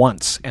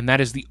once, and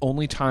that is the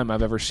only time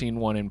I've ever seen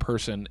one in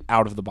person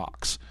out of the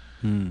box.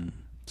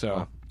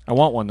 So I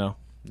want one though.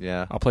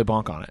 yeah, I'll play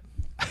Bonk on it.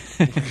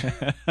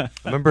 I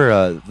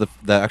remember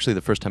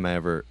the first time I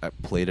ever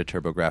played a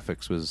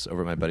TurboGrafx was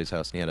over at my buddy's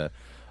house, and he had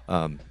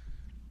a.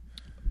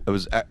 It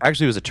was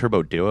a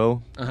Turbo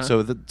Duo,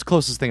 so the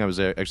closest thing I was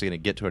actually going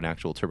to get to an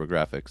actual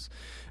TurboGrafx,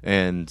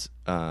 and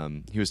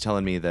he was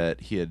telling me that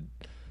he had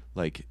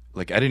like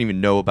I didn't even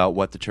know about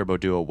what the Turbo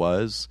Duo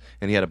was,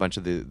 and he had a bunch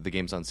of the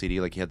games on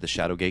CD. Like he had the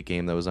Shadowgate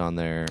game that was on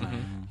there.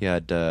 He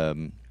had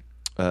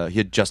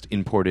just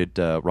imported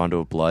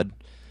Rondo of Blood,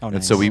 Oh, and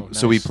nice. so we Oh,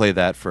 so we nice. played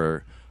that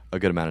for a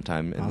good amount of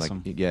time. And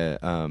Awesome. like,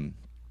 yeah.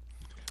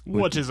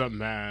 What is a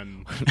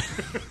man?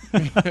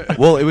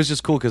 Well, it was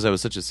just cool because I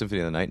was such a Symphony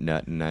of the Night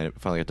nut, and I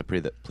finally got to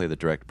play the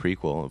direct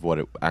prequel of what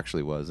it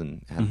actually was,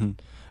 and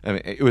I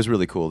mean, it was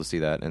really cool to see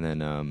that. And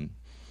then,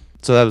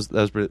 so that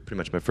was pretty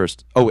much my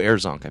first. Oh, Air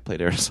Zonk! I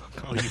played Air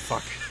Zonk. Oh, you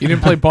fuck. You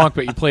didn't play Bonk,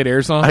 but you played Air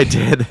Zonk? I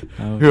did.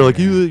 Oh, you were like,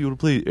 yeah. you want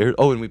to play Air?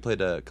 Oh, and we played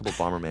a couple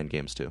Bomberman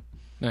games too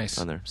Nice.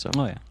 on there. So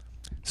Oh yeah.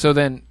 So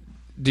then,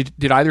 did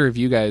either of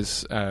you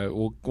guys?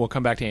 We'll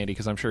come back to Andy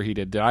because I'm sure he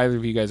did. Did either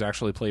of you guys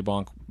actually play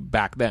Bonk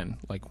back then,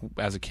 like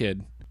as a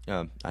kid?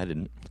 I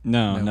didn't.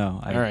 No.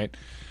 All right.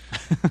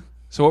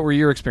 So what were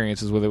your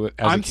experiences with it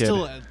as a I'm kid?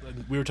 still.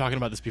 We were talking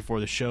about this before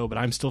the show, but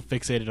I'm still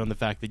fixated on the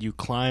fact that you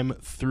climb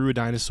through a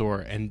dinosaur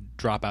and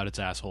drop out its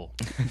asshole.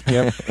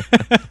 Yep.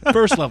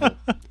 First level.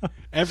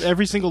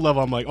 Every single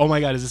level, I'm like, oh my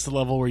god, is this the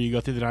level where you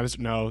go through the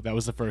dinosaur? No, that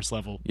was the first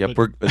level. Yep,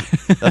 But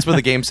that's where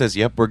the game says,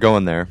 "Yep, we're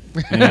going there."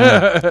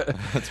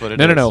 That's what it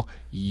is. No.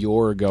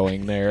 You're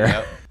going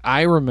there.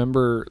 I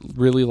remember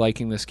really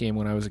liking this game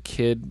when I was a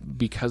kid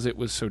because it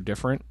was so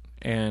different,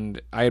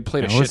 and I had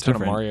played a It shit was ton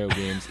of different. Mario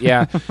games.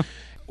 Yeah.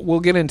 We'll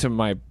get into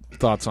my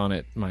thoughts on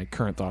it, my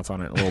current thoughts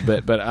on it in a little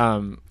bit, but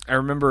I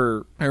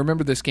remember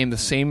this game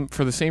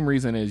for the same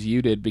reason as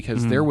you did,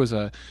 because there was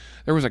a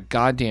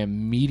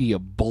goddamn media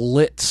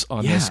blitz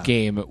on this Yeah.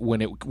 game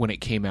when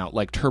it came out.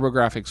 Like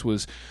TurboGrafx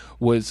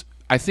was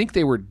I think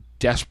they were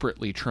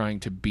desperately trying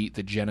to beat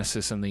the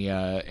Genesis and the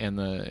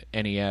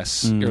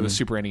NES or the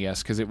Super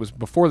NES, because it was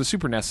before the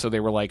Super NES, so they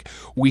were like,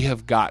 we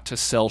have got to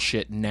sell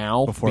shit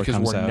now Before it because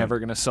comes we're out. never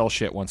going to sell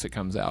shit once it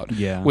comes out.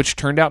 Yeah. Which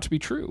turned out to be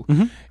true.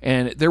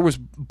 And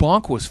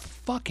Bonk was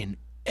fucking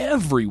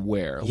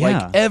everywhere.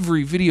 Yeah. Like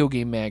every video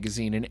game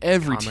magazine and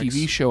every Comics.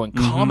 TV show and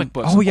comic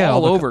books Oh yeah,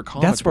 all the over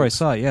comic That's where I books.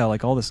 saw it. Yeah,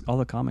 like all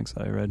the comics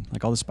that I read,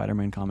 like all the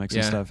Spider-Man comics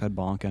and Yeah. stuff had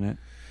Bonk in it.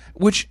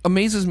 Which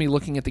amazes me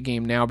looking at the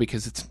game now,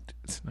 because it's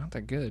not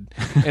that good,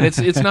 and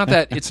it's not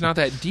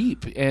that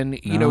deep. And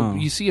you know, No.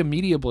 you see a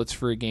media blitz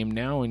for a game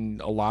now,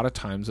 and a lot of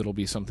times it'll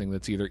be something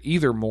that's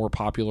either more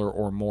popular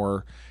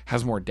or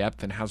has more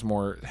depth and has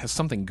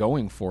something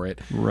going for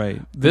it.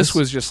 Right. This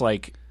was just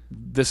like,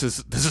 this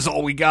is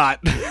all we got.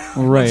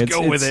 Right. Let's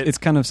go with it. It's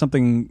kind of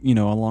something,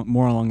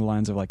 more along the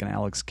lines of like an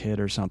Alex Kidd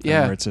or something,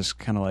 Yeah. where it's just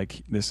kind of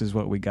like, this is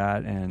what we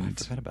got, and I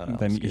forgot about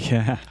then Alex Kidd.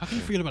 yeah, how can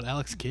you forget about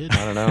Alex Kidd?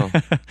 I don't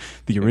know.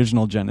 the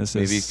original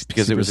Genesis. Maybe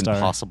because it was superstar.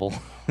 impossible.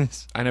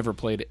 I never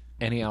played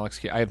any Alex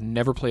Kidd. I have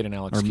never played an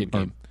Alex Kidd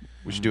game.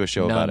 We should do a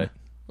show None. about it.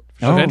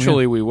 Oh,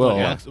 Eventually, yeah. we will.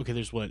 Alex, okay,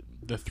 there's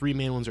the three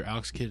main ones are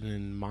Alex Kidd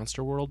and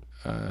Monster World.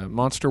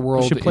 Monster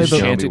World, should play the-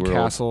 Enchanted Zombie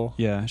World. Castle.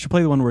 Yeah, I should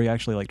play the one where he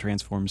actually like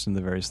transforms into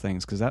various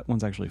things, because that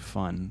one's actually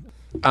fun.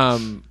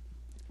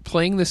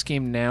 Playing this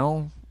game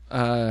now,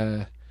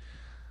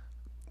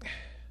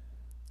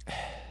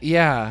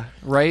 yeah,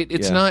 right.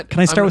 It's Yeah. not. Can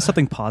I start I'm- with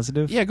something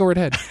positive? Yeah, go right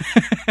ahead.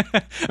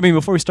 I mean,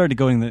 before we started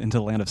going into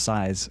the land of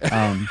sighs,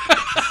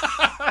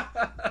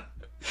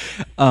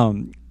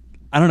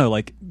 I don't know,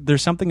 like,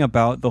 there's something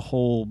about the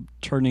whole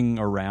turning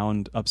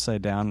around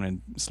upside down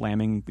and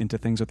slamming into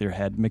things with your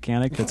head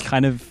mechanic that's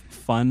kind of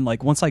fun.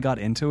 Like, once I got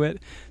into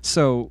it,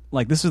 so,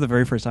 like, this was the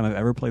very first time I've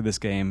ever played this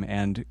game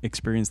and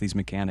experienced these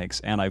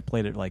mechanics, and I've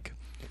played it, like,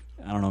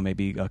 I don't know,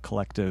 maybe a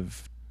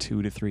collective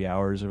 2 to 3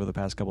 hours over the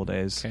past couple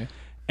days. Okay.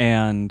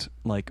 And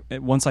like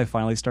once I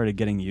finally started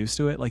getting used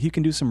to it, like you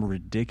can do some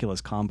ridiculous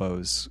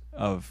combos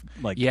of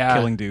like Yeah.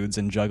 killing dudes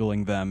and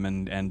juggling them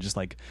and just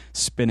like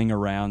spinning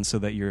around so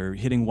that you're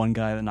hitting one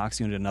guy that knocks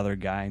you into another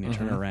guy and you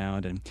turn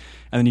around and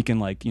then you can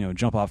like,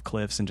 jump off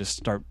cliffs and just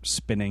start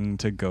spinning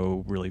to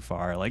go really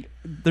far. Like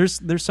there's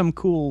some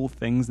cool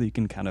things that you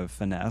can kind of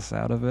finesse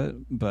out of it,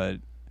 but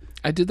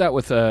I did that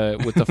with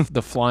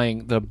the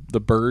flying the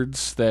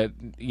birds that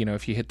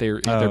if you hit their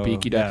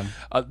beak, you die.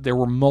 There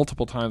were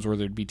multiple times where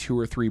there'd be 2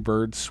 or 3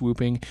 birds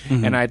swooping,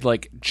 and I'd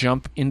like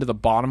jump into the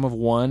bottom of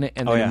one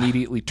and then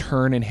immediately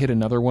turn and hit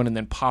another one and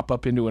then pop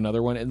up into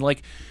another one, and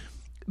like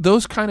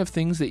those kind of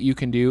things that you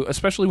can do,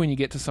 especially when you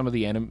get to some of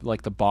the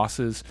like the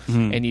bosses,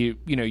 and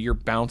your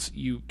bounce,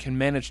 you can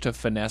manage to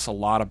finesse a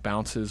lot of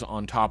bounces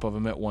on top of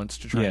them at once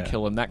to try and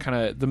kill them. That kind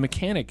of the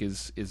mechanic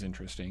is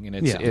interesting, and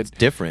It's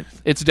different.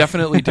 it's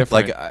definitely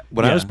different. Like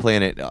when I was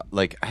playing it,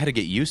 like I had to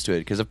get used to it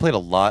because I've played a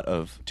lot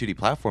of 2D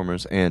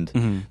platformers,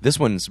 and this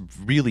one's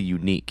really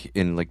unique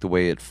in like the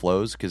way it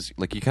flows, because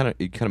like you kind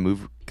of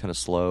move kind of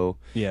slow.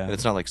 Yeah. And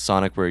it's not like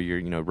Sonic where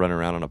you're running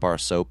around on a bar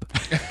of soap.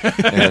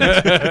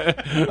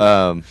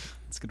 And,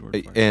 it's a good word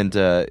for it.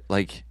 and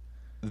like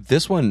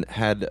this one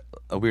had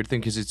a weird thing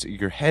because it's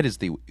your head is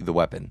the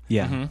weapon.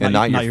 Yeah. And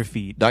Not your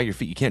feet. Not your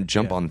feet. You can't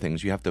jump Yeah. on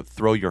things. You have to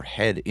throw your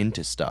head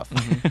into stuff,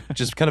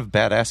 which is kind of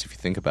badass if you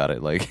think about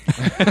it. Like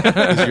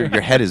 'cause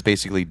your head is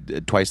basically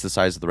twice the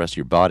size of the rest of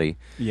your body.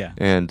 Yeah.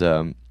 And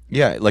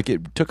like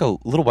it took a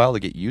little while to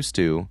get used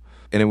to,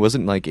 and it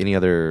wasn't like any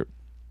other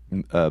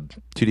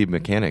 2D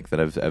mechanic that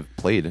I've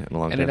played in a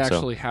long and time. it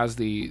actually has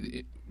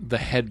the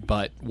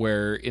headbutt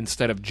where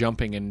instead of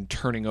jumping and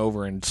turning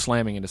over and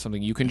slamming into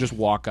something, you can just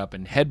walk up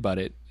and headbutt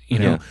it.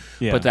 Yeah.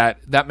 But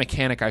that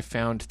mechanic I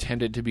found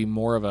tended to be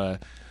more of a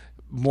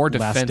more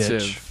Last defensive,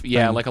 ditch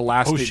yeah, thing. like a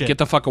last Oh, ditch, shit. get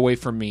the fuck away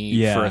from me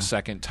Yeah. for a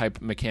second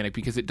type mechanic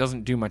because it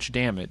doesn't do much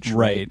damage,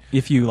 Right.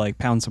 If you like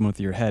pound someone with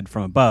your head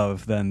from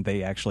above, then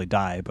they actually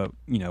die. But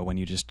when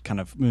you just kind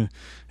of,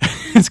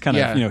 it's kind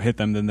Yeah. of hit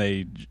them, then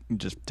they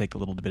just take a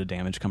little bit of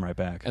damage, come right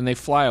back. And they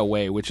fly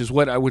away, which is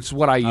what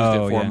I used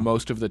Oh, it for yeah.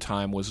 most of the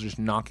time, was just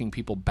knocking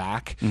people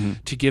back Mm-hmm.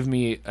 to give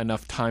me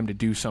enough time to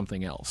do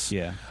something else.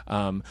 Yeah.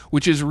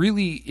 Which is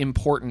really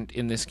important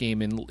in this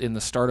game in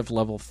the start of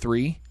level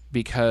 3,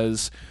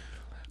 because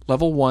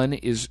level 1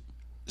 is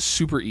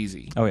super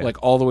easy. Oh, yeah. Like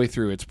all the way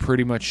through. It's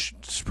pretty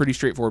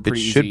straightforward, It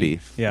pretty should easy.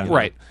 be. Yeah.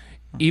 Right.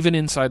 Even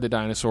inside the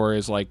dinosaur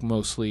is like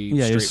mostly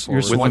Yeah, you're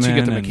straightforward. Once you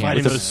get the swimming and- mechanics.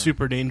 Fighting those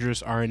super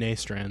dangerous RNA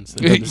strands.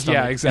 that Yeah, go to the stomach.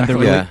 And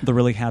exactly. the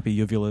really happy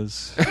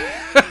uvulas.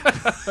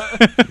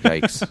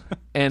 Yikes.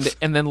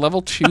 And then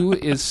level 2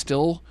 is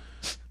still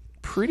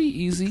pretty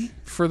easy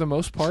for the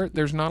most part.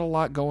 There's not a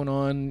lot going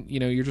on.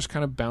 You're just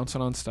kind of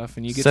bouncing on stuff,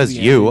 and you get Says to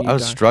the you. end and I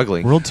was die.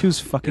 struggling. World 2's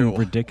fucking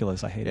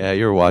ridiculous. I hate Yeah, it.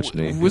 you were watching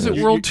me. Was it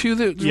World 2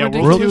 that was Yeah,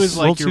 ridiculous? World 2 is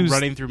like World you're 2's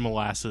running through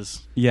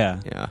molasses. Yeah.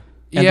 Yeah.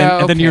 And,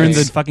 Yeah, then you're in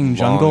okay. the fucking Long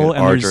jungle, and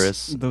and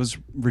arduous. there's those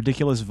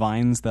ridiculous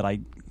vines that I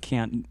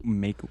can't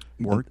make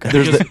work.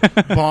 There's Because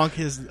the, Bonk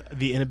has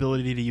the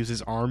inability to use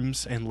his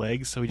arms and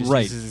legs, so he just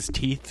Right. uses his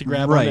teeth to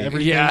grab Right. onto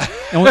everything. Yeah.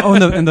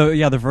 and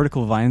the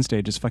vertical vine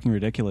stage is fucking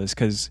ridiculous,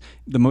 because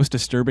the most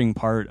disturbing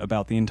part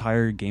about the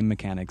entire game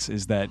mechanics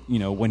is that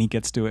when he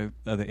gets to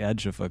the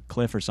edge of a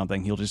cliff or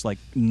something, he'll just like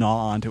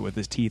gnaw onto it with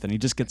his teeth, and he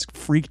just gets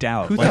freaked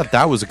out. who Like, thought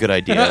that was a good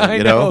idea? I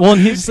You know. know, well,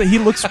 and he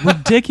looks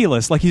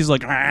ridiculous. Like he's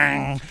like,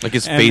 like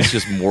his and- face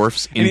just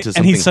morphs and, into and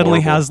something. he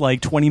suddenly horrible. has like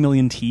 20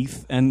 million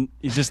teeth, and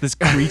he's just this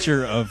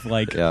creature of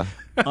like Yeah.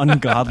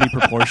 ungodly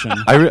proportion.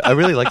 I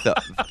really like the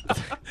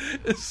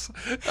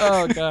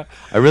Oh god.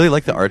 I really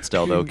like the art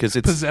style though, because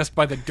it's Possessed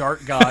by the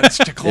dark gods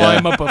to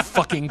climb up a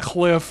fucking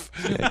cliff.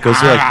 it goes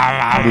through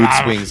like mood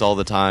swings all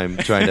the time,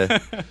 trying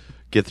to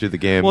get through the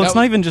game. Well, it's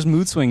not even just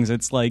mood swings.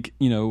 It's like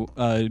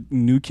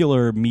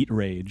nuclear meat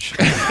rage.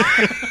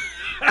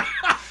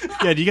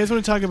 Yeah, do you guys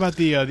want to talk about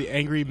the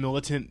angry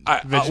militant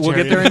vegetarian? We'll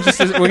get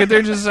there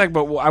in just a sec.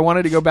 But I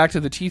wanted to go back to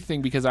the teeth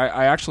thing because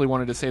I actually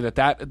wanted to say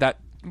that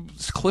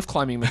cliff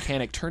climbing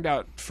mechanic turned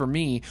out for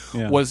me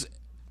Yeah. was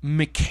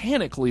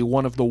mechanically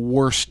one of the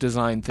worst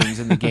designed things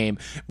in the game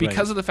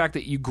because of the fact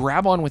that you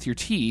grab on with your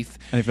teeth.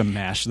 I have to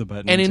mash the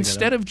button. And to get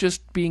instead up. of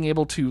just being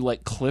able to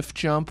like cliff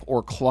jump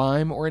or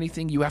climb or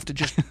anything, you have to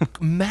just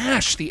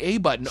mash the A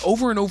button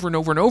over and over and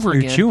over and over you're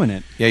again. chewing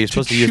it. yeah, you're to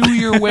supposed to use chew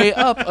your way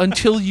up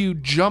until you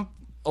jump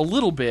a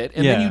little bit,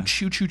 and then Yeah.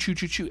 you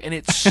chew, and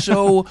it's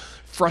so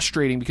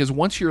frustrating because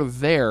once you're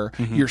there,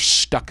 you're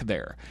stuck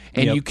there,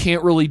 and Yep. you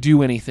can't really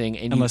do anything.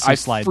 And Unless I you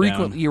slide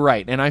frequently, down. You're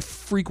right, and I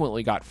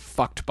frequently got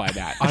fucked by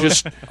that.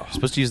 Just You're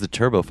supposed to use the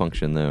turbo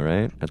function though,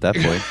 right? At that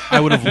point. I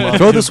would have loved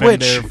Throw to the have been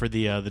switch. there for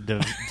the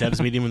devs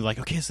meeting when they're like,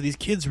 okay, so these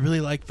kids really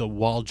like the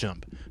wall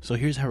jump. So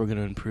here's how we're going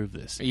to improve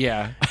this.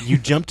 yeah. You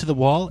jump to the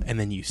wall and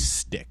then you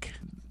stick.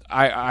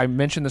 I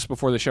mentioned this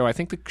before the show. I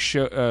think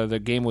the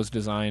game was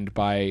designed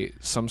by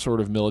some sort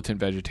of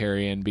militant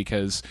vegetarian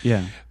because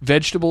Yeah.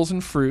 vegetables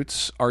and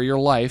fruits are your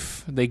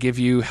life. They give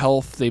you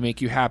health. They make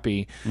you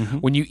happy.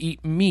 When you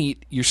eat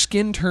meat, your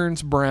skin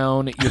turns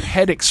brown, your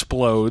head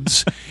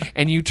explodes,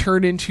 and you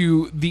turn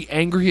into the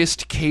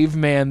angriest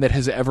caveman that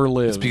has ever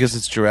lived. It's because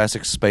it's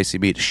Jurassic spicy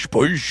meat.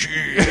 Spicy.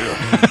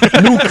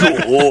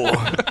 Nuclear.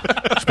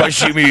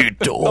 Spicy meat.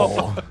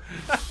 Oh.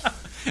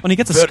 When he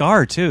gets a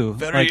scar too.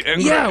 Like,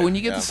 yeah, when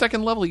you get the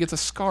second level, he gets a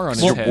scar on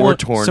his Well, head. war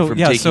torn so from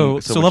yeah, taking so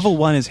so much- level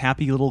 1 is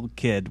happy little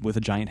kid with a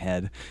giant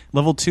head.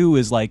 Level 2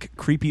 is like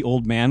creepy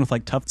old man with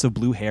like tufts of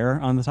blue hair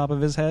on the top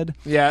of his head.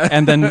 Yeah.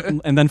 and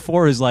then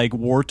 4 is like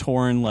war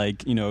torn,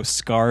 like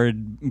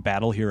scarred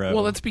battle hero.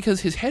 Well, that's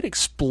because his head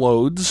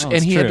explodes, Oh, and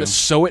it's he had true. to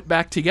sew it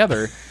back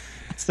together.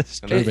 It's And that's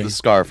disturbing. the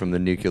scar from the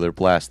nuclear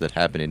blast that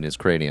happened in his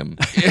cranium.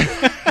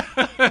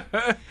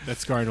 That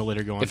scar and a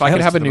later going. If I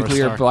could have a to the North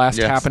nuclear Star. blast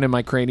Yes. happen in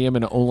my cranium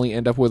and only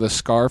end up with a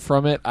scar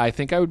from it, I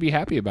think I would be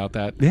happy about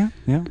that. Yeah.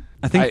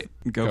 I think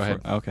go for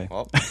ahead. it. Okay.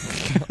 Well,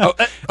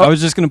 I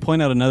was just going to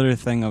point out another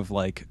thing of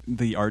like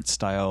the art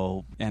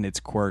style and its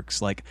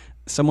quirks. Like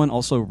someone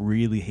also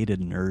really hated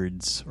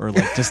nerds, or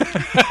like just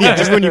Yeah,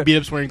 just when you beat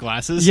ups wearing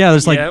glasses. yeah.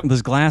 There's like Yep.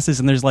 there's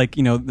glasses, and there's like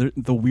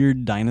the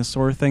weird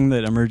dinosaur thing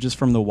that emerges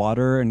from the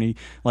water, and he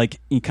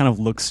kind of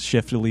looks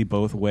shiftily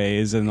both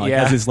ways, and like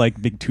Yeah. has his like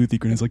big toothy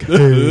grin. He's like,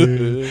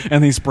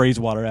 and he sprays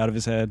water out of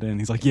his head, and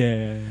he's like,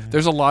 yeah.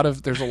 There's a lot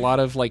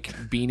of like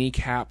beanie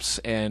caps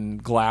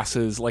and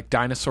glasses, like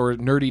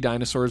nerdy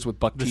dinosaurs with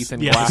buck teeth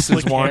and yeah, glasses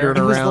slick hair. wandering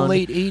it was around. the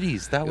late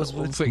 80s. That was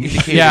what It's like-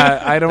 indicated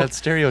yeah, I don't. that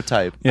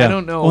stereotype. Yeah.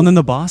 don't know. Well, and then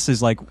the bosses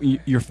is like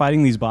you're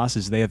fighting these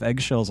bosses. They have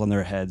eggshells on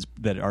their heads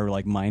that are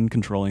like mind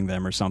controlling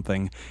them or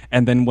something.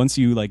 And then once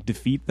you like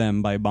defeat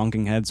them by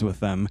bonking heads with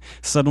them,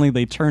 suddenly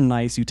they turn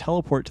nice. You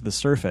teleport to the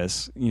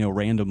surface,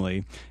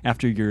 randomly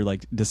after you're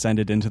like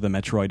descended into the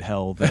Metroid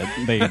hell that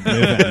they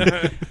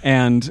live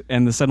in,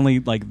 and suddenly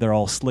like they're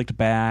all slicked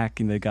back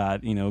and they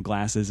got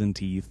glasses and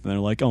teeth, and they're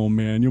like, "Oh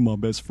man, you're my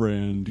best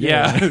friend."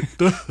 Yeah.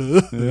 At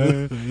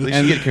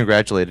least you get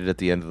congratulated at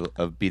the end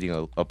of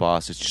beating a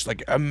boss. It's just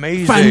like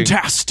amazing,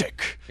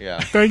 Fantastic. Yeah.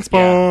 Thanks,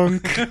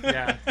 Bonk.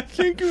 Yeah.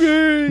 Thank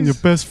you, guys. Your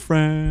best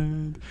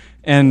friend.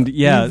 And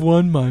yeah, You've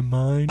won my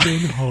mind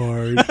and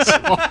heart.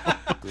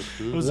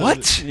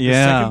 What? The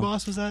Yeah. second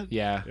boss was that?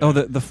 Yeah. Oh,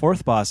 the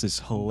fourth boss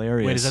is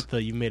hilarious. Wait, is that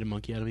the you made a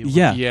monkey out of me? one?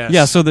 Yeah, Yes.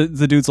 yeah. So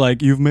the dude's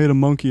like, "You've made a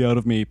monkey out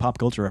of me." Pop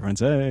culture reference.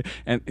 Hey,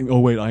 and oh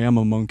wait, I am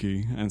a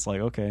monkey. And it's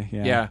like, okay,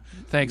 yeah, Yeah,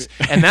 thanks.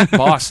 And that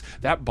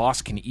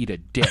boss can eat a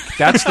dick.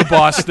 That's the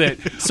boss that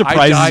Surprises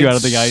I died you out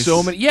of the ice.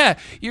 So many. Yeah,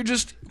 you're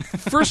just.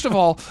 First of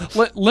all,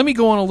 let me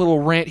go on a little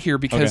rant here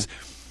because. Okay.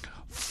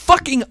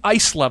 Fucking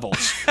ice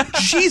levels.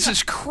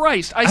 Jesus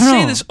Christ. I don't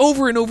say know. this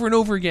over and over and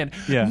over again.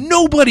 Yeah.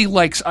 Nobody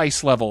likes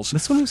ice levels.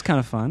 This one was kind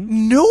of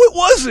fun. No, it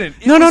wasn't.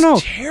 It No, was no.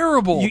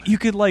 terrible. You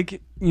could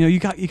like, you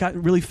got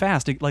really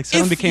fast. It like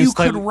suddenly if became you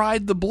slightly. could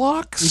ride the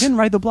blocks. You didn't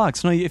ride the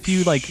blocks. No, if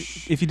you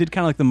did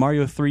kind of like the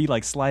Mario 3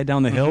 like slide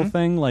down the hill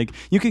thing, like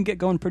you can get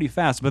going pretty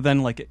fast. But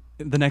then like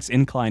the next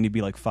incline, you'd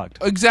be like fucked.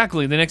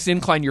 Exactly. The next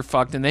incline, you're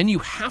fucked, and then you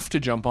have to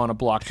jump on a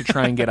block to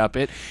try and get up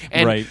it.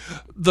 And Right.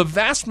 the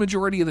vast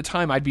majority of the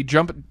time, I'd be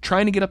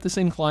trying to get up this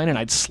incline, and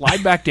I'd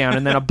slide back down,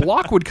 and then a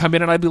block would come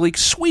in, and I'd be like,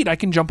 "Sweet, I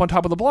can jump on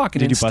top of the block." And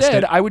Did you bust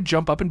instead, it? I would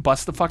jump up and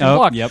bust the fucking Oh,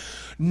 block. yep.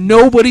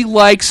 Nobody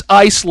likes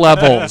ice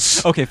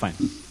levels. Okay, fine.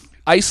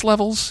 Ice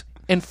levels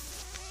and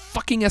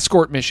fucking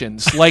escort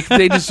missions. Like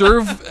they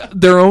deserve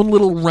their own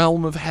little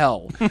realm of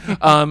hell.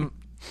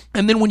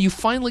 And then when you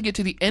finally get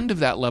to the end of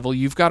that level,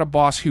 you've got a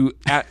boss who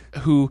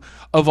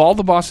of all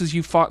the bosses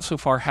you've fought so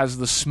far has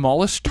the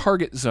smallest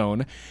target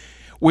zone,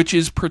 which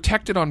is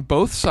protected on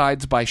both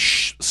sides by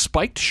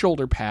spiked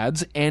shoulder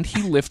pads, and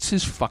he lifts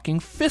his fucking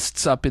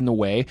fists up in the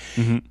way,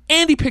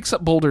 and he picks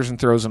up boulders and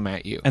throws them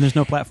at you. And there's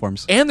no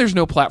platforms. And there's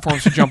no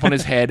platforms to jump on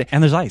his head,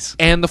 And there's ice.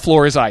 and the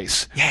floor is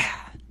ice. Yeah.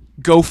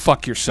 Go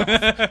fuck yourself.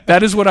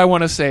 That is what I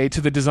want to say to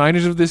the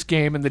designers of this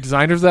game and the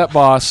designers of that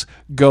boss.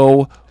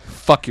 Go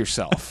fuck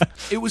yourself.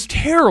 It was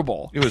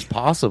terrible. It was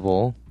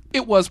possible.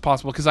 It was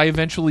possible because I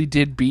eventually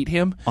did beat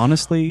him,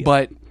 Honestly,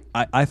 but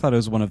I thought it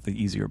was one of the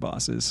easier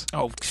bosses.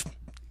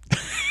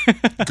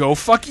 go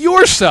fuck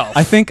yourself.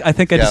 I think I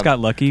just Yeah. got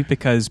lucky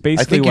because I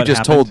basically think you what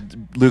just happened,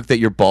 told Luke that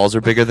your balls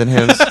are bigger than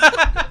his.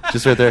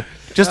 Just right there.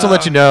 Just to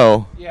let you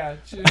know. Yeah.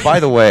 By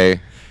the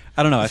way,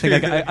 I don't know. I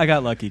think I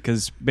got lucky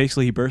because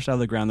basically he burst out of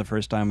the ground the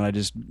first time and I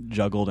just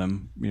juggled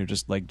him.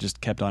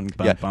 Just kept on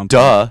yeah, bumping.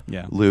 duh,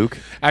 Yeah. Luke.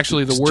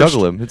 Actually, the Just worst.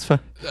 juggle him. It's fine.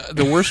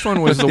 The worst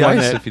one was the The one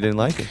ice that. if you didn't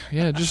like it.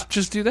 Yeah,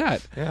 just do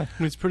that. Yeah. I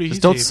mean, it's pretty Just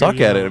easy. don't if suck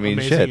you're, at it. I mean,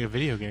 amazing shit. at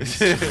video games.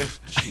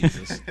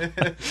 Jesus.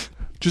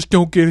 Just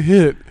don't get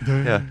hit.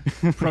 Yeah.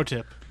 Pro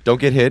tip. Don't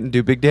get hit and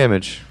do big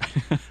damage.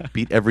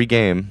 Beat every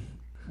game.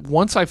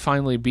 Once I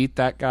finally beat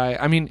that guy,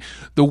 I mean,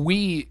 the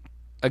Wii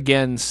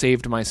again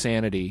saved my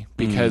sanity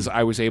because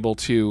I was able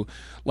to,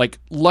 like,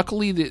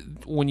 luckily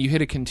when you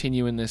hit a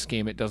continue in this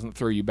game, it doesn't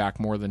throw you back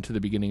more than to the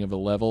beginning of a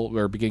level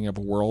or beginning of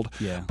a world.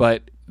 Yeah.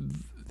 But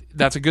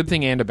that's a good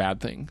thing and a bad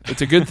thing.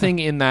 It's a good thing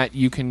in that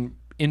you can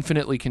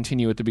infinitely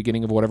continue at the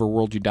beginning of whatever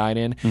world you died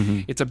in.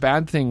 It's a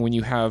bad thing when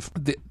you have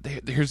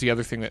here's the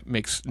other thing that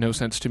makes no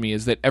sense to me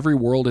is that every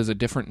world is a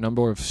different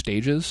number of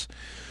stages,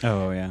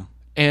 Oh yeah.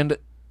 and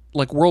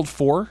like world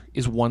 4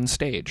 is one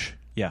stage.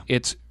 Yeah.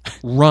 It's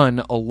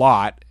run a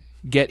lot,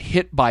 get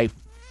hit by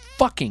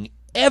fucking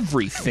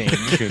everything,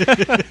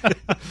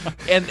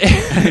 and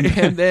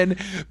then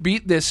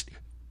beat this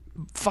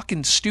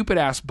fucking stupid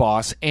ass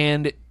boss,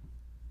 and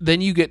then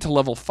you get to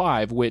level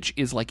 5, which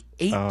is like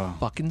 8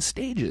 fucking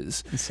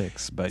stages.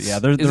 6, but yeah,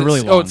 they're Is it really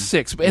s- long. Oh, it's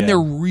 6, and Yeah. they're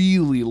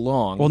really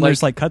long. Well, and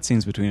there's like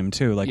cutscenes between them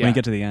too. Like when Yeah. you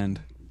get to the end.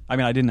 I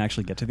mean, I didn't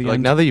actually get to the Like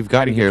end. now that you've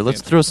gotten didn't here, get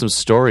let's the- throw some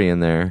story in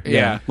there.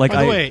 yeah. Like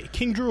By the way,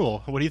 King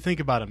Drool, what do you think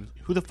about him?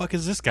 Who the fuck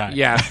is this guy?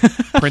 Yeah,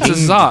 Princess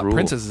Za. Drool.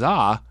 Princess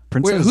Za.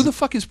 Princess- Wait, who the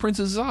fuck is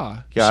Princess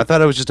Za? Yeah, I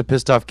thought I was just a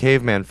pissed off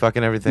caveman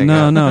fucking everything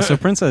No, up. no. So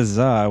Princess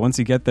Za, once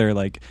you get there,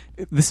 like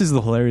this is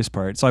the hilarious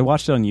part. So I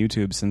watched it on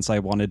YouTube since I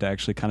wanted to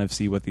actually kind of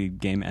see what the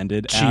game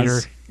ended Cheater.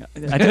 as.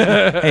 I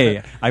did.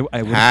 Hey, I would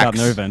have Hacks. gotten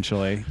there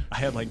eventually. I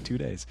had like 2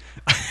 days.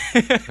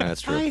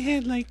 That's true.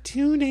 had like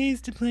 2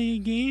 days to play a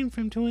game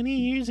from 20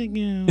 years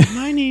ago.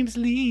 My name's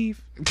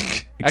Leaf.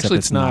 Actually,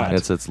 it's not.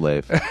 It's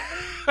late.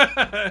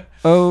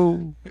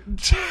 Oh.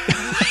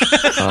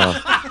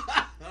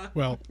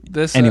 Well,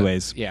 This.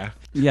 Anyways. Yeah.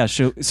 Yeah,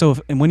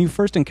 and when you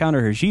first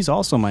encounter her, she's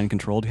also mind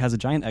controlled. Has a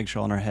giant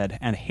eggshell on her head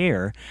and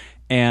hair,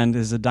 and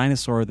is a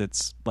dinosaur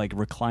that's like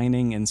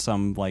reclining in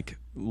some like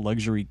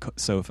luxury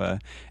sofa,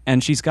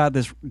 and she's got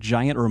this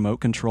giant remote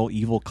control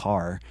evil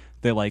car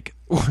that like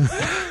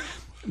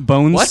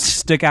bones What?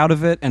 stick out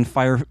of it and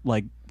fire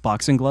like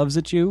boxing gloves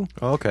at you.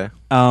 Oh, okay.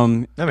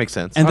 That makes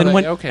sense. And then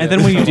okay.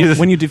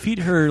 when you defeat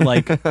her,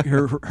 like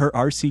her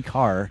RC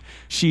car,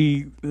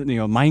 she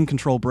mind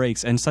control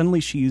breaks, and suddenly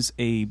she's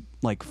a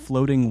like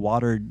floating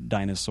water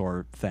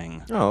dinosaur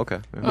thing. Oh, okay.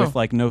 Yeah. With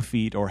like no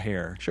feet or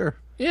hair. Sure.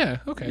 Yeah.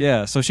 Okay.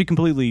 Yeah, so she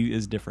completely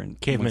is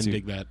different. Cavemen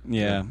dig that.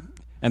 Yeah.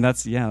 And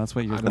that's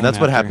what you're. And that's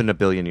what happened a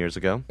billion years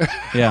ago.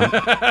 Yeah,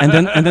 and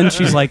then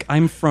she's like,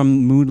 "I'm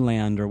from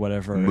Moonland or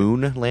whatever."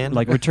 Moonland,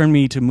 like return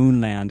me to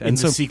Moonland. In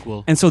the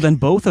sequel. And so then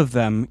both of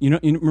them, you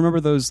remember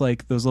those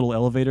little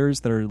elevators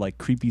that are like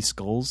creepy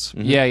skulls?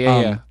 Mm-hmm.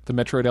 Yeah. The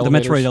Metroid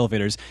elevators. The Metroid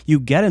elevators. You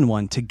get in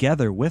one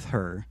together with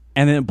her,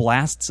 and then it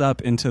blasts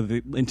up into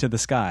the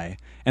sky,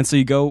 and so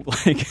you go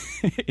like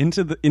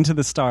into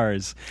the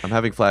stars. I'm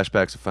having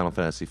flashbacks of Final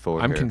Fantasy IV.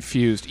 I'm here.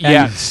 confused. And-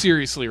 Yeah,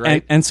 seriously,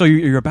 right? And so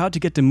you're about to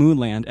get to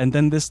Moonland, and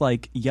then this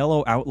like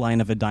yellow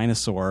outline of a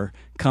dinosaur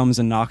comes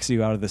and knocks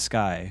you out of the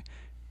sky,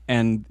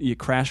 and you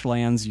crash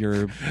lands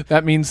your.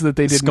 That means that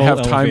they didn't Skull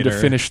have time elevator. to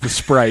finish the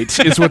sprite,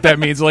 is what that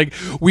means. Like,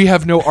 we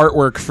have no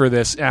artwork for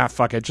this.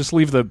 Fuck it. Just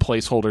leave the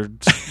placeholder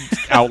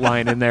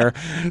outline in there.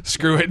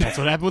 Screw it. That's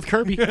what happened with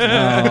Kirby.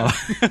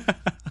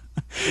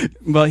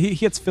 Well, he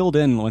gets filled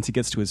in once he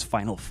gets to his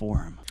final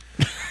form.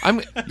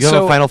 You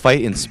have a final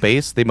fight in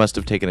space? They must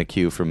have taken a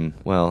cue from.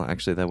 Well,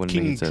 actually, that wouldn't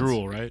King make sense.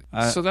 Drool, right?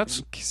 So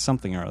that's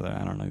something or other.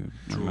 I don't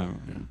know.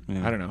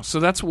 Yeah. I don't know. So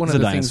that's one It's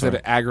of a the things dinosaur,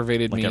 that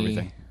aggravated like me.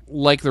 everything.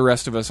 Like the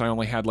rest of us, I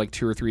only had like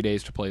 2 or 3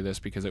 days to play this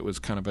because it was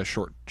kind of a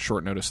short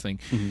notice thing.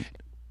 Mm-hmm.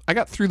 I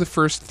got through the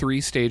first 3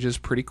 stages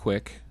pretty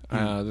quick.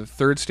 The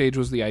third stage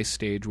was the ice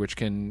stage, which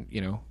can,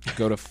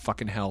 go to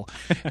fucking hell.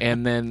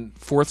 And then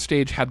 4th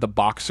stage had the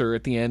boxer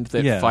at the end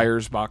that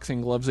fires boxing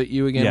gloves at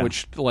you again,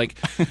 which, like,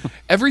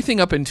 everything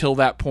up until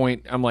that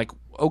point, I'm like,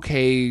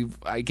 okay,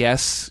 I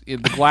guess. The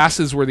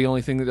glasses were the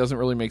only thing that doesn't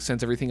really make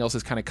sense. Everything else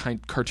is kind of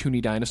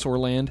cartoony dinosaur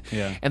land.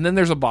 Yeah. And then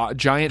there's a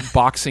giant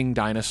boxing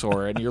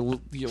dinosaur, and you're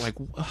like,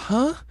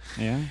 huh?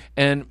 Yeah.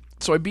 And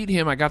so I beat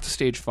him. I got to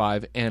stage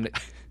 5, and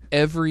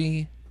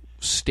every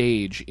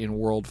stage in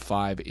World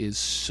 5 is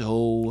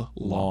so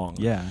long.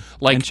 Yeah.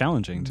 Like, and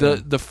challenging, too.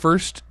 The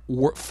first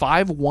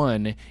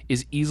 5-1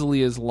 is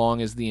easily as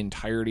long as the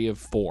entirety of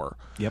 4.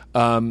 Yep.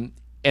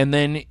 And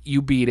then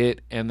you beat it,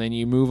 and then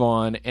you move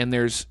on, and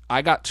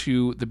I got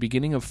to the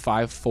beginning of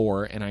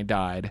 5-4, and I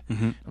died.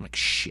 Mm-hmm. I'm like,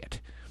 shit.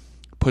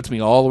 Puts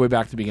me all the way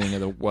back to the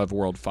beginning of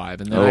World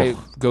 5. And then I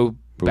go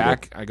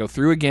back, I go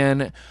through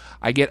again,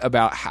 I get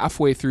about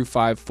halfway through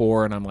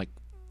 5-4, and I'm like,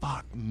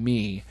 fuck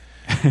me.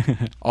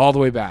 All the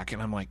way back,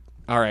 and I'm like,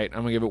 all right, I'm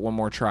gonna give it one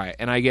more try,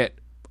 and I get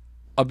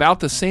about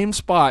the same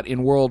spot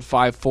in World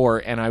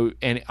 5-4,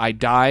 and I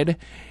died,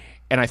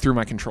 and I threw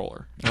my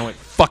controller, and I'm like,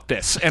 fuck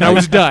this, and I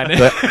was done.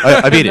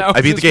 I beat it. I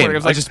beat the game.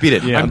 I just beat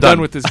it. Yeah. I'm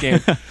done with this game.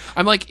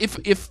 I'm like,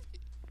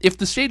 if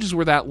the stages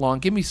were that long,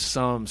 give me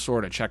some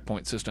sort of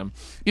checkpoint system.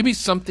 Give me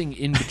something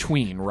in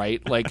between,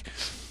 right? Like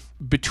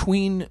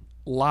between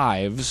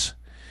lives.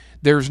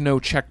 There's no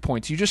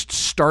checkpoints. You just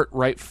start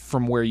right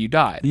from where you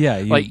died. Yeah,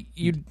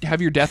 you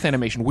have your death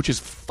animation, which is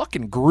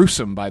fucking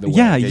gruesome, by the way.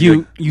 Yeah,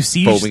 you're you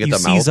seize foaming at the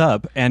seize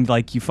mouth. up and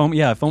like you foam.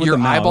 Yeah, foam Your at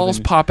the mouth. eyeballs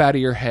and, pop out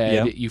of your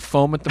head. Yep. You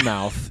foam at the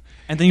mouth,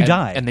 and then you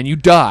die. and then you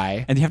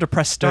die. And you have to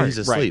press No, start. he's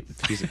asleep.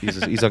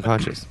 He's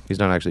unconscious. He's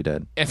not actually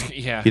dead. And,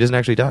 yeah, He doesn't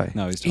actually die.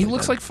 No, he's he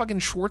looks like fucking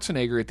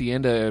Schwarzenegger at the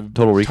end of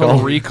Total Recall.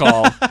 Total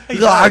Recall.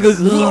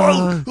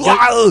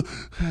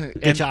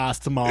 Get your ass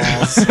to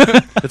Mars.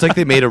 It's like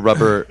they made a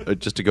rubber.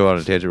 Just to go on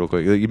a tangent real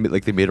quick,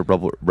 like they made a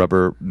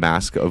rubber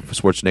mask of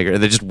Schwarzenegger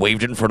and they just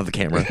waved it in front of the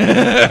camera.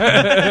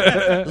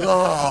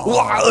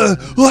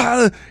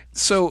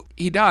 So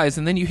he dies,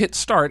 and then you hit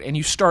start, and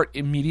you start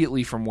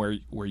immediately from where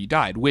you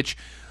died, which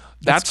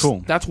that's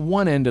cool. That's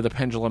one end of the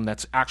pendulum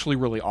that's actually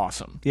really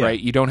awesome, Yeah. right?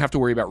 You don't have to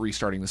worry about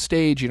restarting the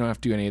stage. You don't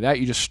have to do any of that.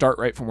 You just start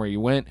right from where you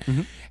went,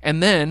 Mm-hmm.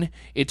 and then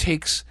it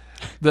takes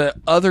the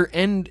other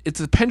end. It's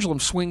the pendulum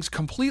swings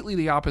completely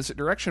the opposite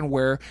direction,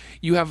 where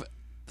you have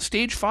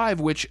stage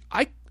 5, which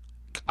I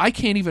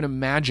can't even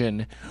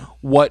imagine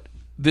what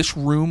this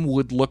room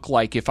would look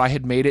like if I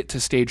had made it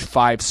to stage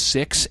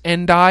 5-6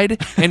 and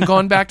died and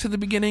gone back to the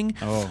beginning.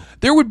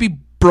 There would be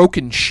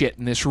broken shit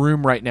in this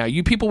room right now.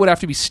 You people would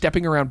have to be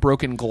stepping around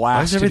broken glass.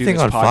 Why is to do everything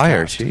this on podcast.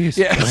 fire? Jeez.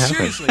 Yeah, What happened?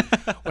 seriously.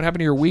 What happened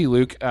to your Wii,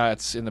 Luke?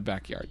 It's in the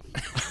backyard.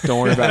 Don't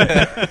worry about it.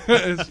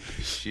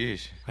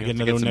 Sheesh. I get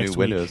another one next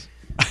week.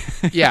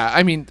 Yeah,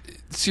 I mean,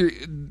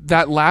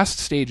 that last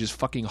stage is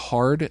fucking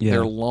hard. Yeah.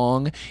 They're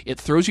long. It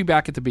throws you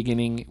back at the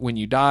beginning when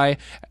you die.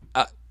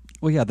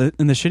 Well, yeah,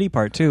 and the shitty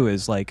part too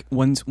is like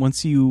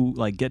once you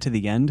like get to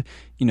the end,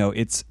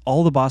 it's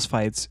all the boss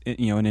fights,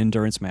 an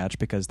endurance match,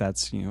 because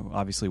that's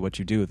obviously what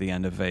you do at the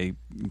end of a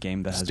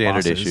game that has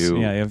Standard bosses. issue,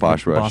 Yeah, you have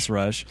boss rush. boss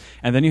rush,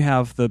 and then you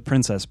have the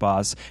princess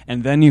boss,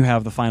 and then you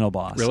have the final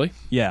boss. Really?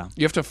 Yeah,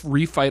 You have to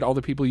refight all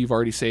the people you've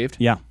already saved.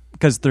 yeah,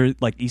 because they're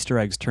like Easter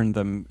eggs turned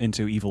them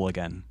into evil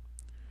again.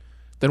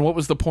 Then what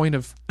was the point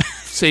of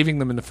saving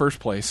them in the first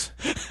place?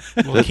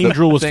 Well, King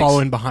Drool was Thanks.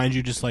 following behind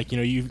you, just like,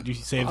 you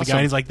save the guy,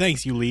 and he's like,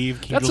 thanks, you leave.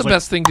 King That's Drool's the like,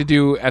 best thing to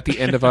do at the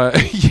end of a...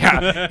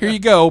 Yeah, here you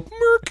go.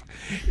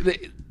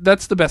 Merc.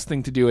 that's the best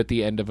thing to do at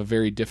the end of a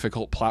very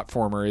difficult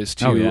platformer is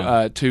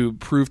to to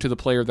prove to the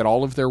player that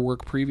all of their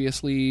work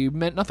previously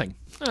meant nothing.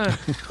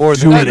 Or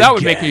that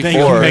would make me Thank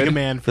feel you, good. Mega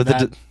Man, for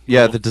that.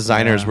 the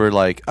designers were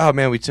like, "Oh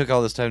man, we took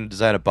all this time to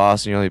design a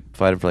boss, and you only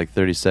fight him for like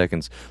 30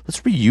 seconds.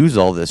 Let's reuse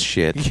all this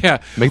shit. Yeah,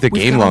 make the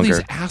we've game got all longer."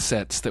 these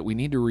assets that we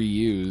need to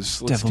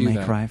reuse. Let's Devil do May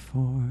that. Cry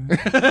 4.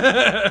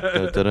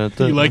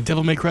 Da-da-da-da. You like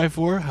Devil May Cry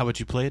 4? How about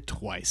you play it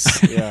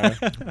twice? Yeah.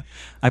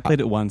 I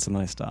played it once and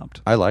then I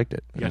stopped. I liked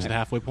it. You got to the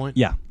halfway point?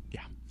 Yeah.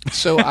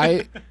 So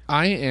I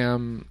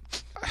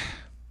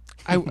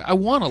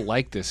want to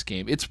like this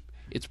game. It's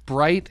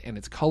bright and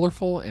it's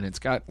colorful and it's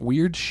got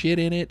weird shit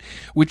in it,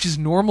 which is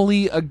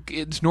normally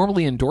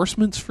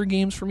endorsements for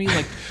games for me.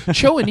 Like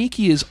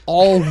Choaniki is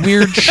all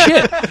weird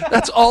shit.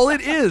 That's all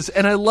it is,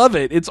 and I love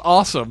it. It's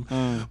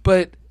awesome.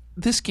 But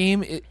this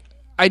game,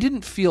 I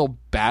didn't feel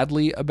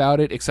badly about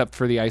it, except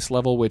for the ice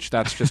level, which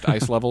that's just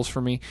ice levels for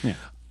me. Yeah.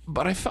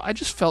 But I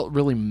just felt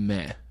really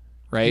meh.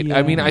 Right? Yeah.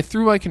 I mean, I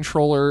threw my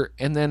controller,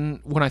 and then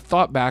when I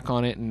thought back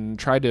on it and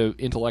tried to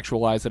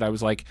intellectualize it, I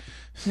was like,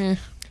 At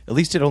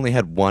least it only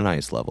had one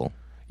ice level.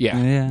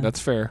 Yeah. that's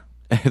fair.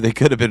 They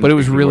could have been, But it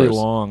was even really worse.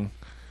 long.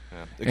 It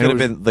And could it have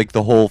was- been like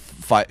the whole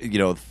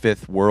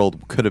fifth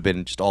world could have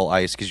been just all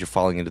ice because you're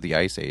falling into the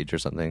ice age or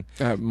something.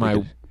 My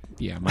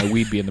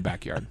weed be in the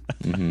backyard.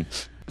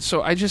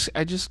 So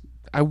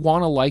I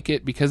want to like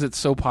it because it's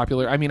so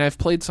popular. I mean, I've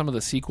played some of the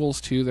sequels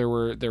too. There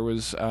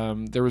was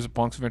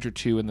Bonk's Adventure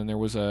 2, and then there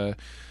was a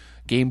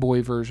Game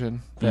Boy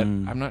version that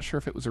I'm not sure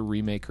if it was a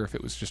remake or if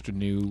it was just a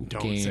new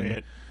Don't game. say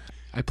it.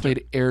 I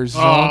played Air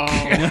Zonk.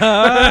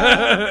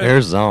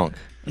 There's Zonk.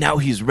 Now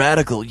he's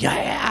radical.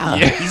 Yeah.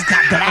 He's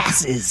got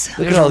glasses.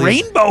 Look at all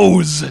these.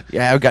 Rainbows.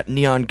 Yeah, I've got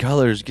neon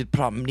colors. Get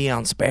put on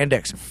neon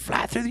spandex and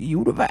fly through the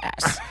universe.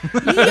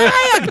 Yeah,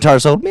 guitar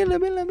solo. I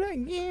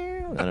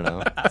don't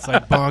know. It's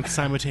like Bonk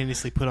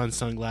simultaneously put on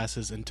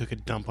sunglasses and took a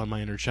dump on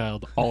my inner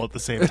child all at the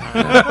same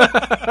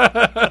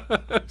time.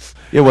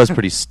 It was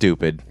pretty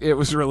stupid. It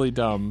was really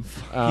dumb.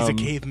 He's a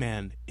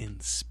caveman in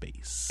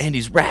space. And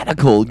he's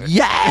radical.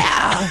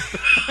 Yeah.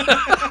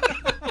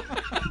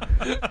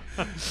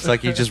 It's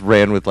like he just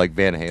ran with like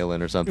Van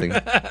Halen or something.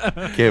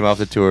 Came off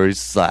the tour. He's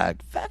just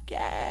like, fuck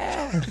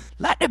yeah,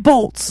 lightning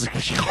bolts.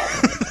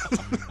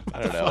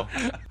 I don't know.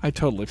 I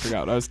totally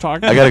forgot what I was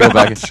talking. I gotta go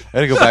back. I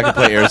gotta go back and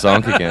play Air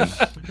Zonk again.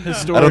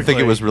 I don't think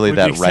it was really with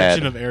that the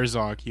exception rad. of Air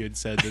Zonk, you had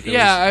said that there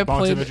Yeah, was I Bonk's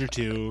played Adventure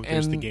 2,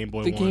 there's the Game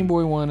Boy one. Game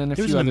Boy one, and a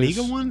There was few an others.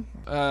 Amiga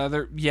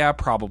one? Yeah,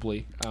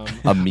 probably.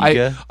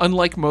 Amiga?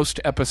 Unlike most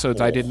episodes,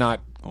 I did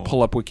not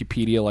pull up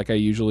Wikipedia like I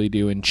usually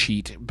do and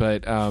cheat,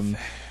 but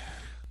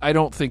I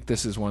don't think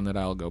this is one that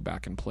I'll go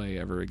back and play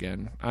ever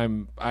again.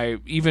 I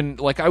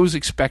was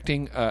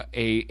expecting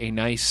a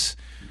nice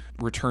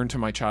return to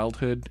my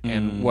childhood,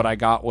 and what I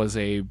got was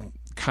a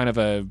kind of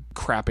a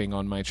crapping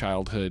on my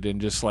childhood,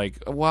 and just like,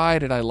 why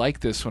did I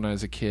like this when I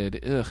was a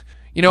kid? Ugh.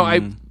 You know,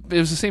 it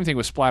was the same thing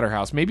with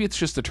Splatterhouse. Maybe it's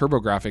just the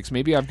TurboGrafx.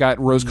 Maybe I've got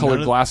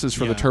rose-colored glasses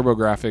for the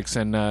TurboGrafx,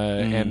 and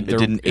It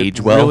didn't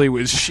age well. Really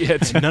was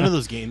shit. None of the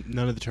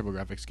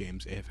TurboGrafx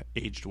games have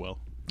aged well,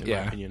 in my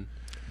opinion.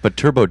 But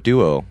Turbo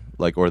Duo,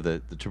 or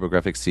the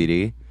TurboGrafx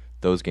CD,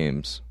 those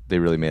games they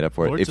really made up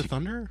for Lords it. of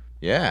Thunder?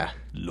 Yeah.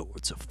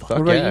 Lords of Thunder. Fuck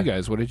What about yeah. you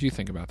guys? What did you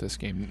think about this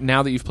game?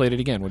 Now that you've played it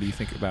again, what do you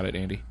think about it,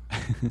 Andy?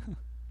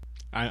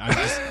 I'm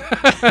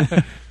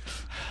just...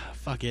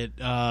 Fuck it.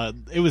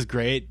 It was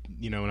great,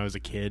 when I was a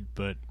kid,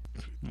 but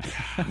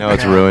Now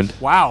it's ruined.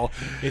 Wow.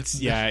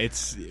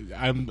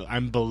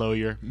 I'm below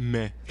your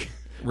meh.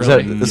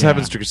 Really? This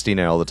happens to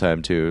Christina all the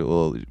time too.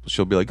 Well,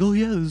 she'll be like, "Oh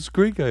yeah, this is a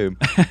great game,"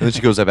 and then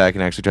she goes back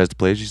and actually tries to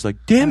play it. She's like,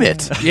 "Damn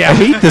it! Yeah. I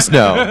hate this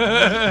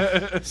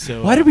now.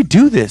 So Why did we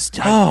do this?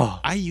 Oh,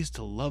 I used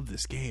to love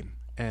this game,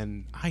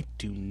 and I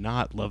do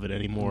not love it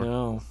anymore.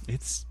 No.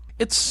 It's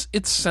It's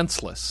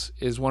senseless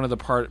is one of the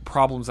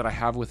problems that I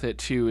have with it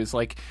too, is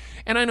like,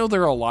 and I know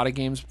there are a lot of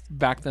games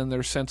back then that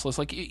are senseless.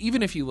 Like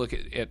even if you look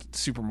at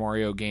Super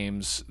Mario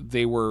games,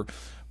 they were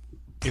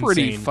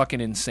pretty Insane.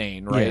 fucking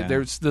insane, right? Yeah.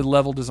 There's the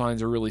level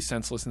designs are really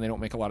senseless and they don't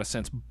make a lot of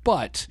sense.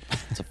 But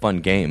it's a fun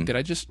game. did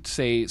I just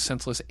say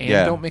senseless and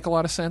Yeah. don't make a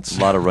lot of sense?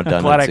 A lot of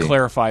redundancy. Glad I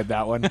clarified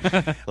that one.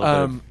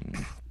 little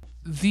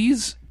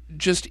These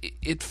just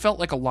it felt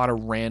like a lot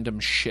of random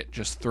shit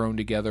just thrown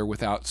together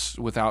without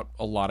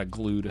a lot of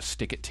glue to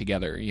stick it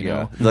together. You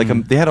know. Like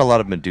they had a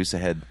lot of Medusa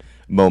head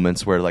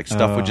moments where like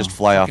stuff would just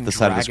fly off Fucking the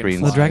side of the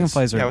screen. dragonflies. The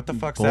dragonflies are Yeah, what the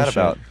fuck's bullshit. that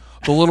about?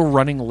 The little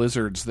running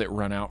lizards that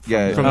run out from,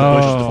 Yeah, the, from the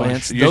bushes to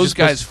plants. You're Those just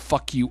guys supposed-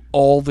 fuck you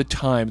all the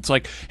time. It's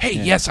like, hey,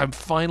 yes, I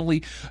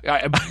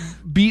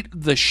beat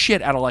the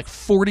shit out of like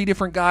 40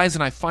 different guys,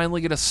 and I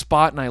finally get a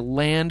spot, and I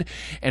land,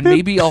 and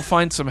maybe I'll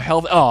find some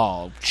health.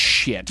 Oh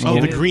shit! Oh,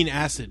 And the it- green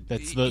acid.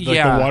 That's the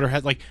Yeah. the water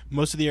has like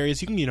most of the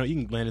areas you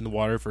can land in the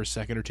water for a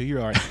second or two. You're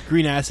all right.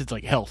 Green acid's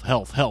like health.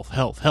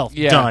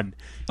 Yeah. Done.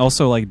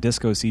 Also, like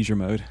disco seizure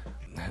mode.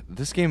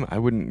 This game I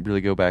wouldn't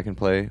really go back and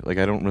play. Like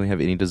I don't really have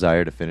any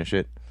desire to finish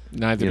it.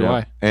 Neither You do know?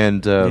 I.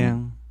 And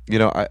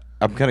Yeah.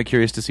 I'm kind of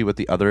curious to see what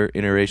the other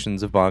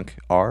iterations of Bonk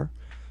are.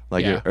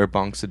 Like Yeah. are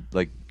Bonks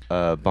like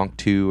Bonk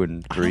 2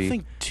 and 3? I don't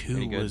think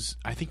Any 2 good? was.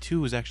 I think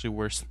 2 was actually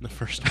worse than the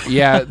first one.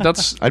 Yeah,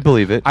 that's. I'd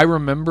believe it. I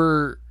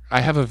remember. I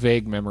have a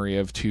vague memory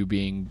of 2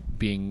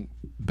 being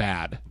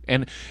bad.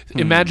 And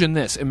imagine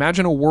this.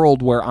 Imagine a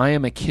world where I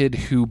am a kid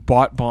who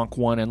bought Bonk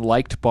 1 and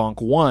liked Bonk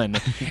 1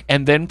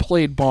 and then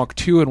played Bonk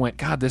 2 and went,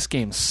 God, this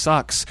game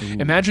sucks.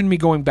 Imagine me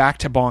going back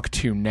to Bonk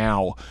 2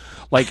 now.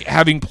 Like,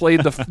 having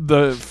played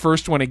the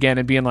first one again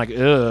and being like,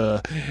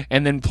 ugh,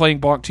 and then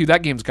playing Bonk 2,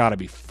 that game's got to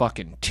be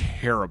fucking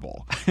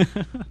terrible.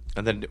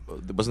 And then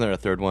wasn't there a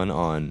third one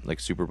on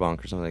like Super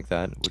Bonk or something like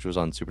that, which was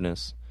on Super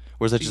NES?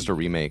 Or is that just a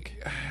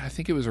remake? I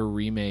think it was a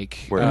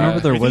remake. Where- I remember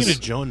Are there you thinking was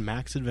of Joe and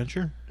Max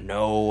Adventure?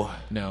 No.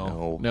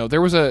 No. There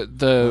was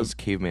Those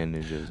caveman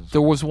ninjas.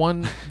 There was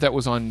one that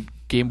was on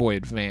Game Boy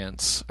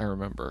Advance, I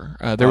remember.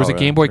 There was a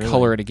Game Boy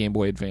Color and a Game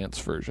Boy Advance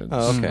version.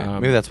 Oh, okay.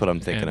 Maybe that's what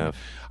I'm thinking and of.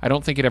 I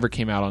don't think it ever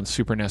came out on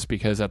Super NES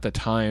because at the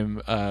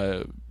time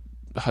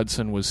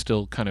Hudson was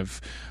still kind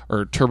of,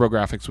 or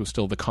TurboGrafx was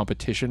still the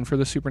competition for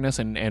the Super NES,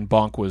 and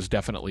Bonk was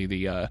definitely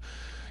the,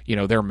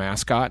 their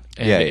mascot.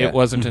 And Yeah. it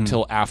wasn't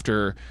until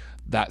after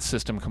that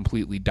system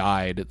completely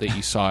died that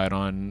you saw it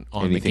on the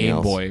Anything Game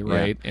else. Boy, Yeah.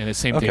 right? And the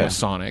same thing Okay. with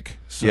Sonic.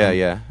 So.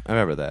 Yeah. I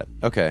remember that.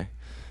 Okay.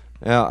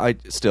 Yeah, I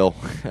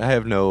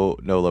have no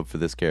love for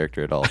this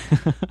character at all.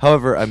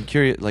 However, I'm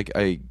curious. Like,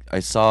 I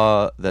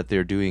saw that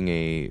they're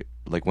doing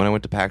like when I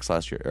went to PAX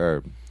last year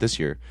or this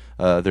year,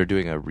 they're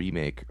doing a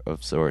remake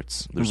of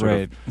sorts. They're sort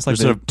right. of, It's like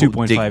they're the sort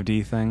of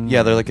 2.5D thing.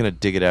 Yeah, they're like going to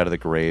dig it out of the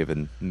grave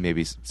and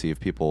maybe see if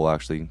people will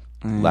actually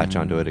latch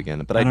onto it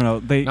again. But I don't know.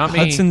 Not me.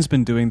 Hudson's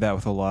been doing that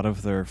with a lot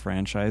of their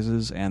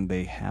franchises, and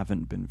they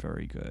haven't been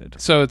very good.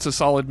 So it's a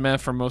solid meh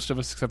for most of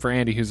us, except for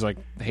Andy, who's like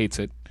hates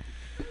it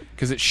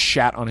because it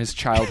shat on his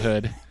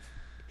childhood.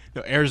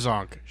 No, Air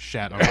Zonk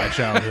shat on my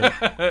childhood.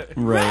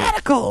 Right.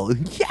 Radical,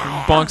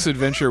 yeah. Bonk's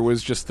Adventure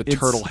was just the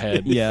turtle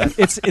head. Yeah,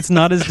 it's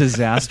not as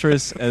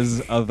disastrous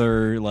as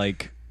other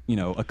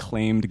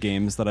acclaimed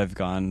games that I've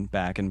gone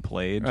back and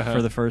played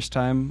for the first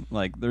time.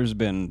 Like, there's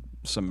been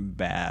some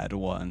bad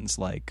ones,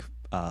 like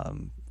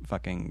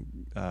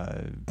fucking.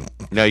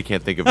 now you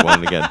can't think of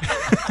one again.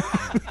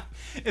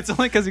 It's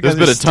only because you There's guys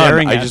been are a ton.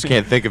 staring I at just me.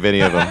 can't think of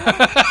any of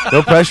them.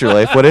 No pressure,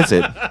 Leif. What is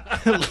it?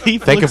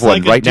 Leaf Think looks of one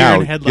like a right deer now.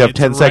 in You have headlights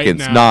 10 right seconds.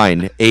 now.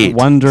 9, 8,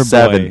 Wonder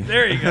 7. Boy.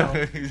 There you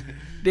go.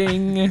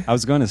 Ding. I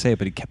was going to say it,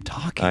 but he kept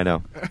talking. I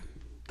know.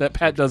 That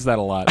Pat does that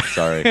a lot.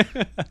 Sorry.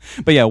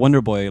 But yeah,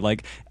 Wonder Boy.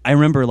 Like, I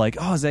remember, like,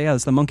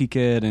 it's the Monkey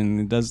Kid and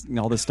it does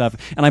all this stuff.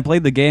 And I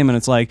played the game, and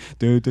it's like,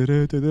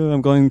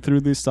 I'm going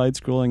through this side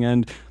scrolling,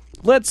 and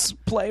let's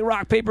play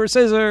rock paper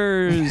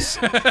scissors.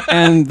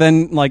 And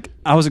then, like,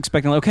 I was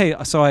expecting, okay,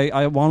 so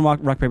I won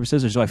rock paper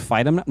scissors. Do I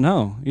fight him?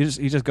 No, he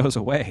just goes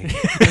away.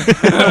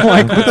 I'm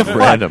like, what the fuck?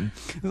 Random.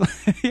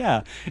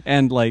 Yeah,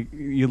 and like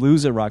you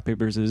lose at rock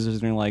paper scissors,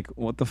 and you're like,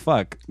 what the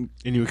fuck?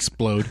 And you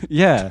explode.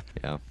 Yeah,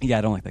 Yeah.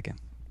 I don't like that game.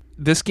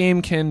 This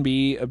game can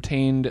be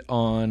obtained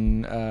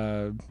on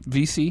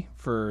VC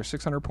for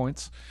 600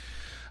 points.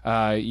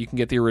 You can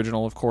get the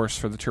original, of course,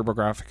 for the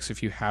TurboGrafx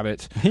if you have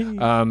it.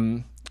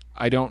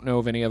 I don't know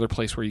of any other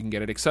place where you can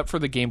get it except for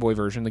the Game Boy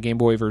version. The Game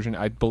Boy version,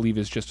 I believe,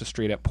 is just a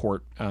straight-up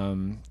port.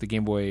 The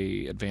Game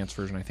Boy Advance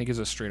version, I think, is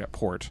a straight-up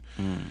port.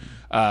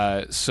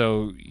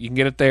 So you can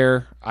get it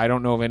there. I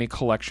don't know of any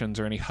collections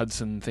or any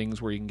Hudson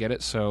things where you can get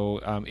it.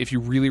 So if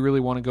you really, really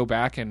want to go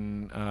back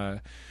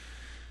and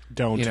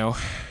Don't.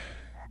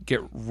 get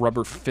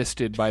rubber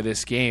fisted by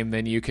this game,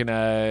 then you can.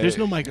 There's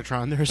no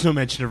Microtron. There's no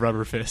mention of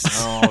rubber fists.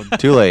 Oh,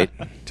 Too late.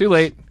 too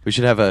late. We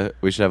should have a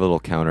little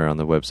counter on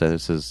the website that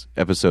says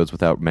episodes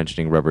without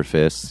mentioning rubber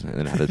fists, and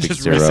then have a big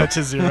Just 0. reset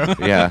to 0.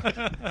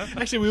 Yeah.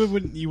 Actually,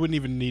 you wouldn't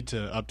even need to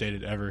update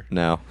it ever.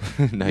 No.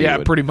 No, you Yeah,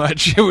 would. pretty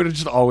much. It would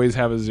just always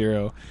have a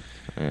 0.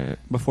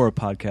 Before a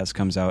podcast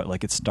comes out,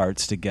 like it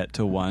starts to get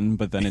to 1,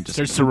 but then it just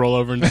Starts to roll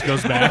over and just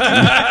goes back.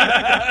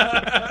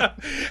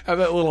 Have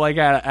that little like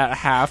at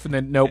half, and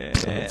then nope.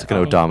 It's like an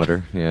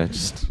odometer. Yeah.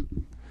 Just.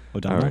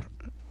 Odometer.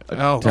 All right.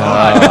 Oh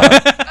god.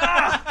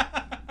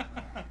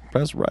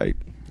 Press right.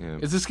 Yeah.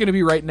 Is this going to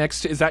be right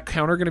next to? Is that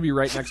counter going to be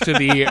right next to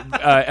the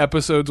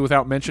episodes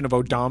without mention of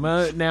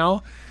Odama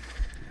now?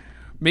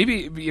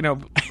 Maybe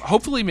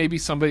hopefully, maybe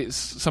some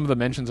of the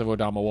mentions of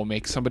Odama will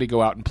make somebody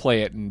go out and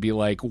play it and be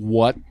like,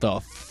 "What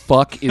the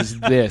fuck is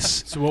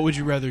this?" So, what would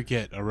you rather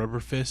get, a rubber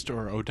fist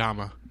or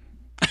Odama?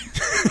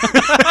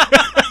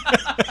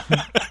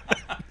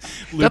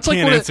 That's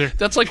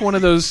like one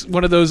of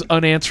those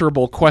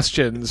unanswerable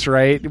questions,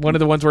 right? One of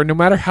the ones where no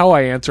matter how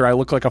I answer, I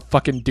look like a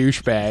fucking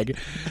douchebag.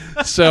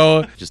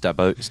 So Just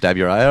stab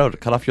your eye out,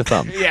 cut off your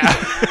thumb.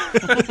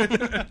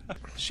 yeah.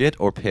 Shit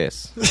or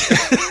piss?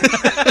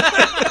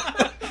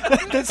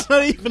 That's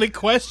not even a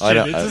question. I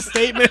know, It's a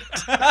statement.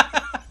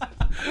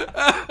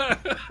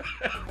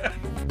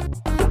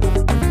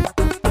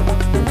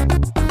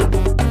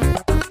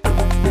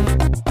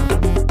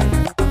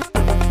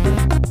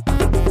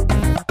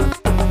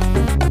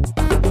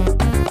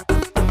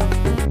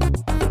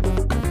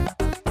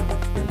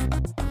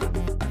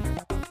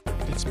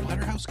 Did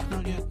Splatterhouse come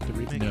out yet? The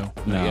remake? No,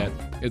 No. not yet.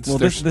 It's Well,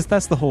 there's-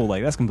 that's the whole,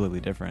 like, that's completely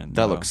different.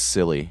 That though. looks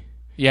silly.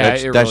 Yeah,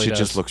 that, it that really shit does.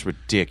 just looks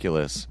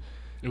ridiculous.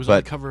 It was on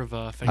the But cover of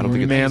I don't think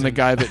it's- Man, the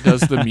guy that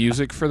does the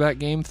music for that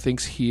game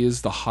thinks he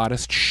is the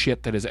hottest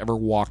shit that has ever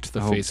walked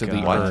the face of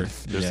the God.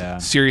 earth. Yeah.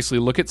 Seriously,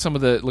 look at some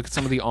of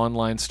the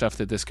online stuff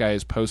that this guy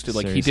has posted.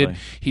 Like Seriously.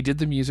 he did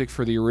the music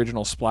for the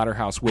original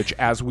Splatterhouse, which,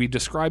 as we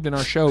described in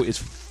our show, is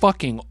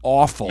fucking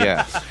awful.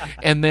 Yeah.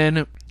 And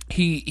then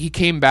he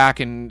came back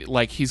and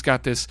like he's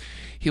got this.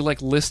 He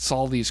like lists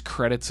all these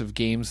credits of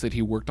games that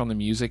he worked on the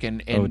music,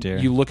 and Oh, dear.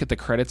 you look at the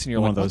credits and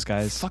you're One like, of those what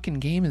guys. fucking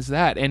game is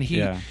that? And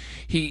Yeah.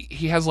 he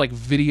has like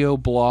video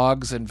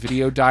blogs and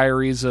video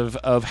diaries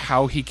of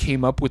how he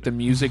came up with the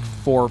music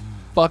for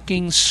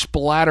fucking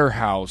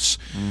Splatterhouse.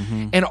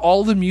 Mm-hmm. And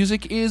all the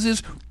music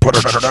is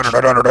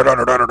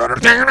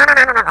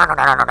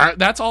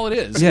that's all it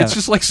is. Yeah. It's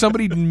just like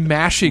somebody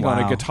mashing on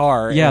a Wow.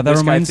 guitar. Yeah, and that this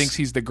reminds- guy thinks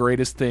he's the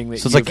greatest thing that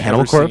So it's you've like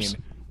Cannibal ever Corpse?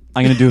 seen.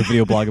 I'm going to do a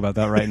video blog about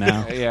that right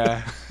now.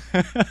 Yeah.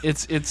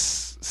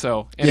 It's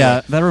so anyway.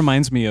 Yeah, that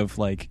reminds me of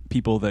like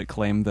people that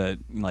claim that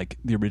like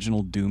the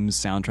original Doom's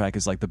soundtrack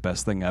is like the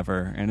best thing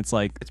ever, and it's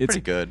like It's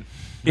pretty good.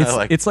 It's I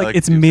like- it's I like like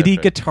it's Doom MIDI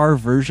soundtrack. guitar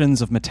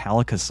versions of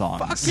Metallica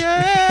songs.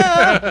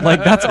 Yeah.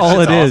 Like that's all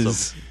it It's is.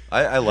 awesome.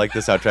 I like the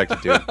soundtrack to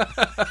Doom.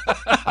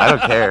 I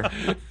don't care.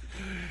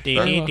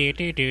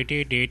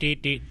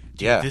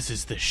 Yeah. This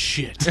is the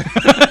shit. Oh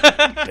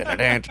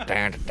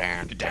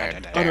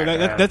no,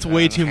 that's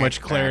way too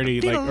much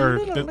clarity,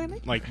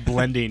 like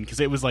blending, because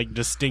it was like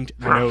distinct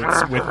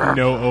notes with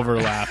no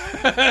overlap.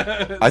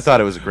 I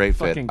thought it was a great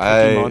fit. fucking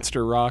Cookie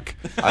Monster Rock.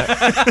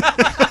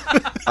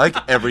 I like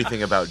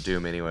everything about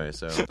Doom anyway.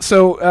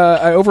 So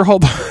I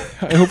overhauled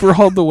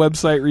the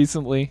website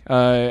recently.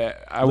 I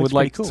would Looks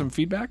like pretty cool. some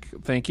feedback.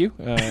 Thank you.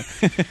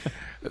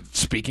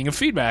 Speaking of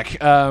feedback,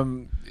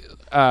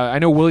 I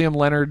know William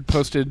Leonard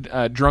posted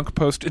to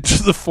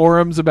the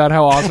forums about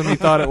how awesome he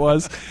thought it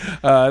was.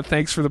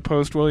 Thanks for the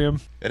post, William.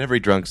 At every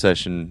drunk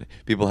session,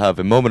 people have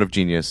a moment of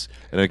genius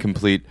and a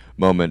complete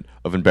moment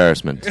of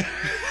embarrassment. You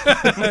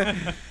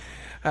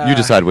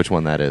decide which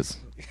one that is,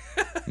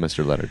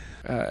 Mr. Leonard.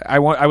 I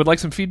would like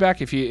some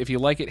feedback. If you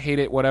like it, hate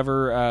it,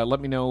 whatever, let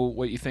me know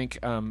what you think.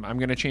 I'm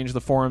going to change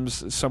the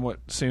forums somewhat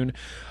soon.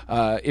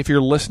 If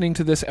you're listening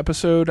to this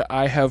episode,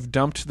 I have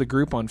dumped the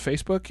group on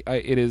Facebook.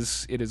 It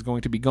is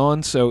going to be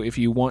gone. So if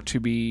you want to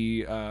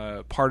be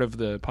part of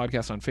the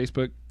podcast on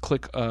Facebook,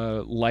 click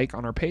like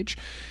on our page.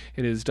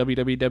 It is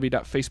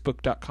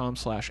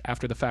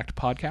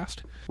www.facebook.com/afterthefactpodcast.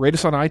 Rate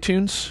us on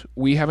iTunes.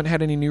 We haven't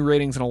had any new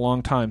ratings in a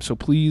long time, so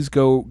please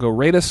go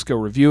rate us, go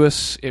review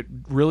us. It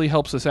really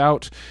helps us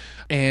out.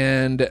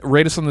 And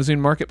rate us on the Zune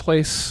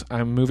Marketplace.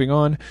 I'm moving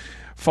on.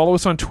 Follow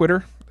us on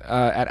Twitter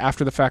at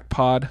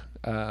AfterTheFactPod.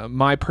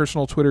 My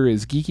personal Twitter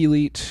is Geek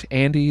Elite.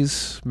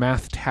 Andy's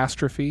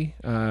Mathtastrophe.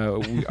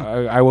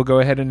 I will go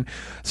ahead and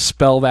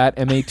spell that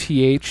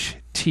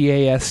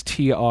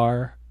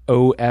MATHTASTROFR.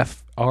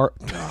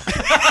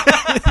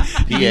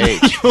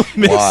 PH.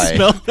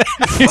 Misspell Why?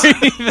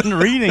 that. You're even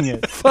reading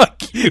it.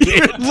 Fuck you.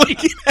 You're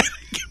looking at a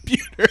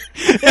computer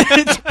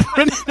and it's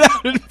printed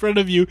out in front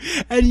of you,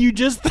 and you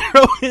just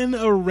throw in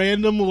a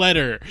random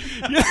letter.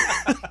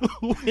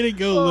 Way to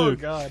go, Luke.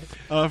 God.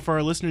 For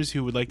our listeners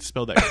who would like to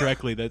spell that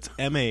correctly, that's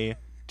MATH.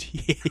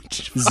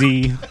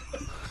 Z.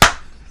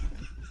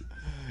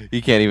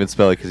 He can't even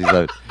spell it because he's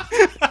like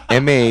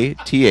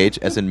MATH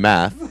as in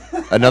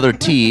math, another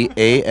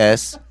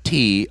TASTROPHY.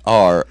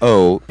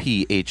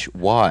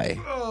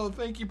 Oh,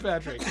 thank you,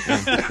 Patrick.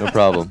 No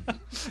problem.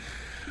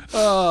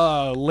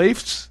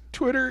 Leif's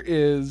Twitter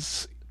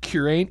is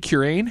Kurain.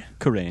 Kurain.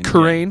 Kurain.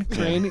 Kuraine.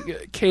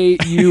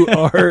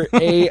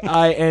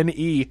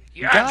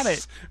 Yes! Got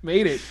it.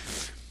 Made it.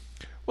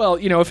 Well,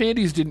 if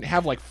Andy's didn't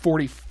have like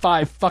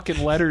 45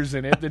 fucking letters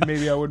in it, then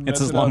maybe I wouldn't It's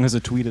mess as it long up. as a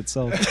tweet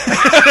itself.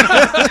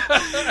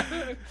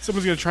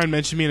 Someone's going to try and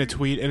mention me in a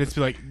tweet, and it's be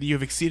like,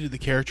 you've exceeded the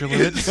character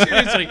limit.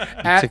 Seriously,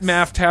 at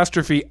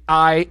Mathtastrophe,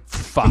 I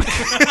fuck.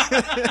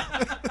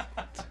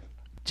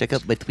 Check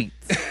out my tweets.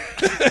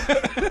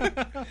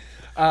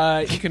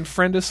 You can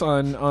friend us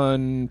on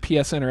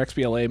PSN or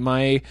XBLA.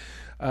 My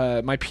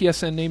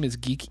PSN name is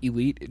Geek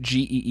Elite,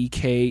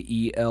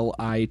 GeekElite.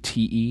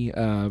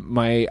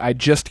 I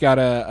just got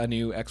a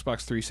new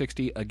Xbox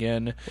 360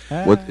 again.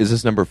 What is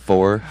this number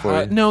 4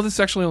 for? You? No, this is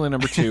actually only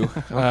number 2.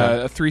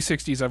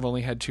 360s, I've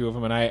only had 2 of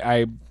them, and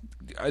I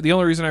the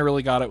only reason I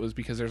really got it was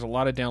because there's a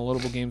lot of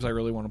downloadable games I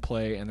really want to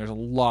play, and there's a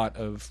lot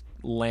of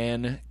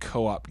LAN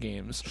co-op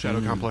games. Shadow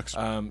Complex.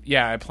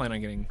 Yeah, I plan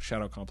on getting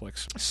Shadow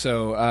Complex.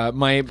 So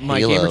my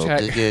Halo.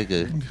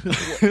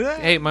 gamertag.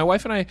 Hey, my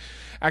wife and I,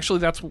 actually,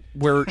 that's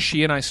where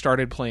she and I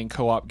started playing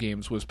co-op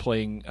games. Was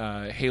playing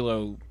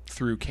Halo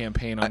through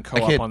campaign on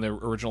co-op can't- on the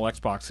original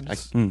Xbox. And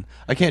just,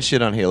 I can't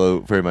shit on Halo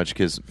very much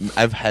because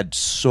I've had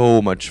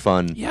so much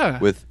fun Yeah.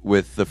 with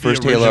the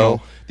first original.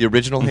 Halo, the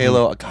original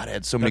Halo. God, I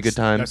had so many good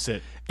times. That's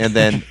it. And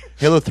then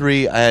Halo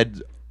 3, I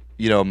had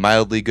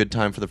mildly good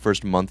time for the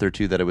first month or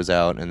two that it was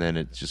out, and then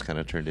it just kind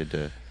of turned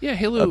into yeah,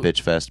 Halo. a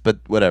bitch fest. But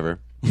whatever.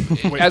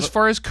 as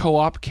far as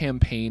co-op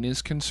campaign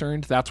is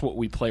concerned, that's what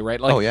we play, right?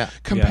 Like, Oh, yeah.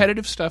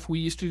 competitive stuff. We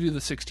used to do the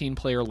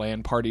 16-player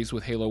LAN parties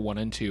with Halo 1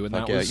 and 2, and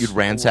that was you'd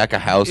ransack a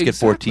house, get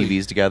 4 Exactly.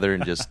 TVs together,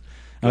 and just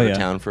go to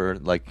town for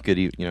like good,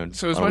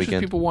 So as on a much as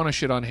weekend. people want to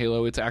shit on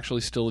Halo, it's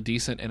actually still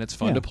decent and it's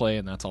fun Yeah. to play,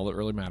 and that's all that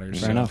really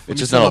matters. Fair enough. It's Let me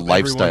just sum not a up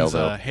lifestyle, everyone's,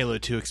 though. Halo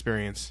 2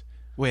 experience.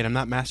 Wait, I'm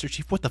not Master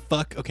Chief. What the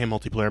fuck? Okay,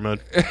 multiplayer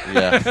mode.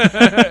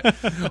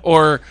 Yeah.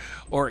 Or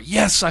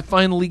yes, I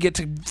finally get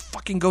to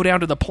fucking go down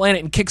to the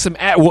planet and kick some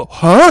ass.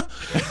 Huh?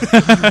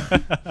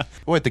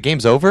 Wait, the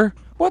game's over?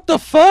 What the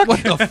fuck?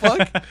 What the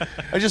fuck?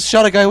 I just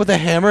shot a guy with a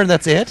hammer and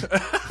that's it?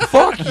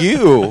 Fuck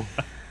you.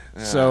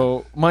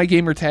 So my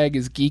gamer tag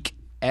is Geek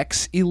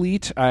X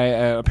Elite. I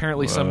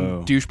apparently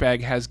some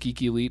douchebag has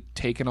Geek Elite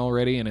taken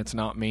already, and it's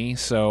not me.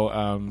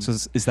 So, So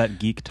is that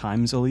Geek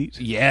Times Elite?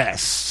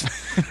 yes.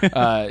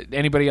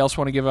 Anybody else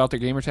want to give out their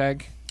gamer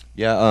tag?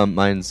 Yeah,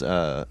 mine's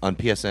on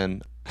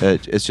PSN.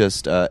 It's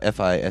just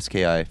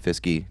FISKI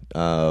Fisky.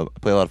 I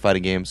play a lot of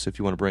fighting games, so if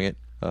you want to bring it,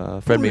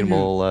 friend me and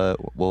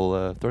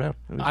we'll throw it out.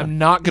 It'll be fun. I'm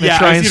not going to Yeah,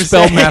 try I was and gonna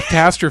spell say.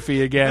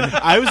 Mathtastrophe again.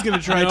 I was going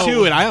to try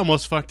too, and I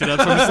almost fucked it up.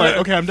 So I'm just like,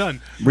 okay, I'm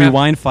done.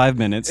 Rewind 5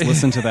 minutes.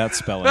 Listen to that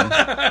spelling.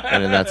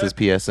 And then that's his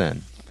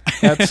PSN.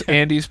 That's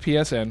Andy's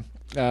PSN.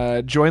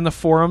 Join the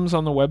forums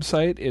on the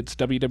website. It's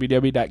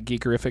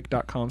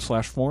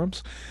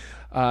www.geekerific.com/forums.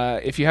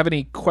 If you have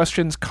any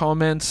questions,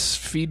 comments,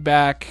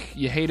 feedback,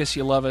 you hate us,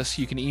 you love us,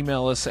 you can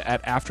email us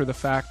at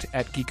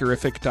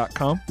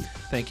afterthefact@geekerific.com.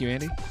 Thank you,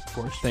 Andy. Of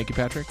course. Thank you,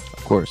 Patrick.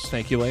 Of course.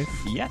 Thank you, Leif.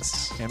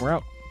 Yes. And we're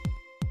out.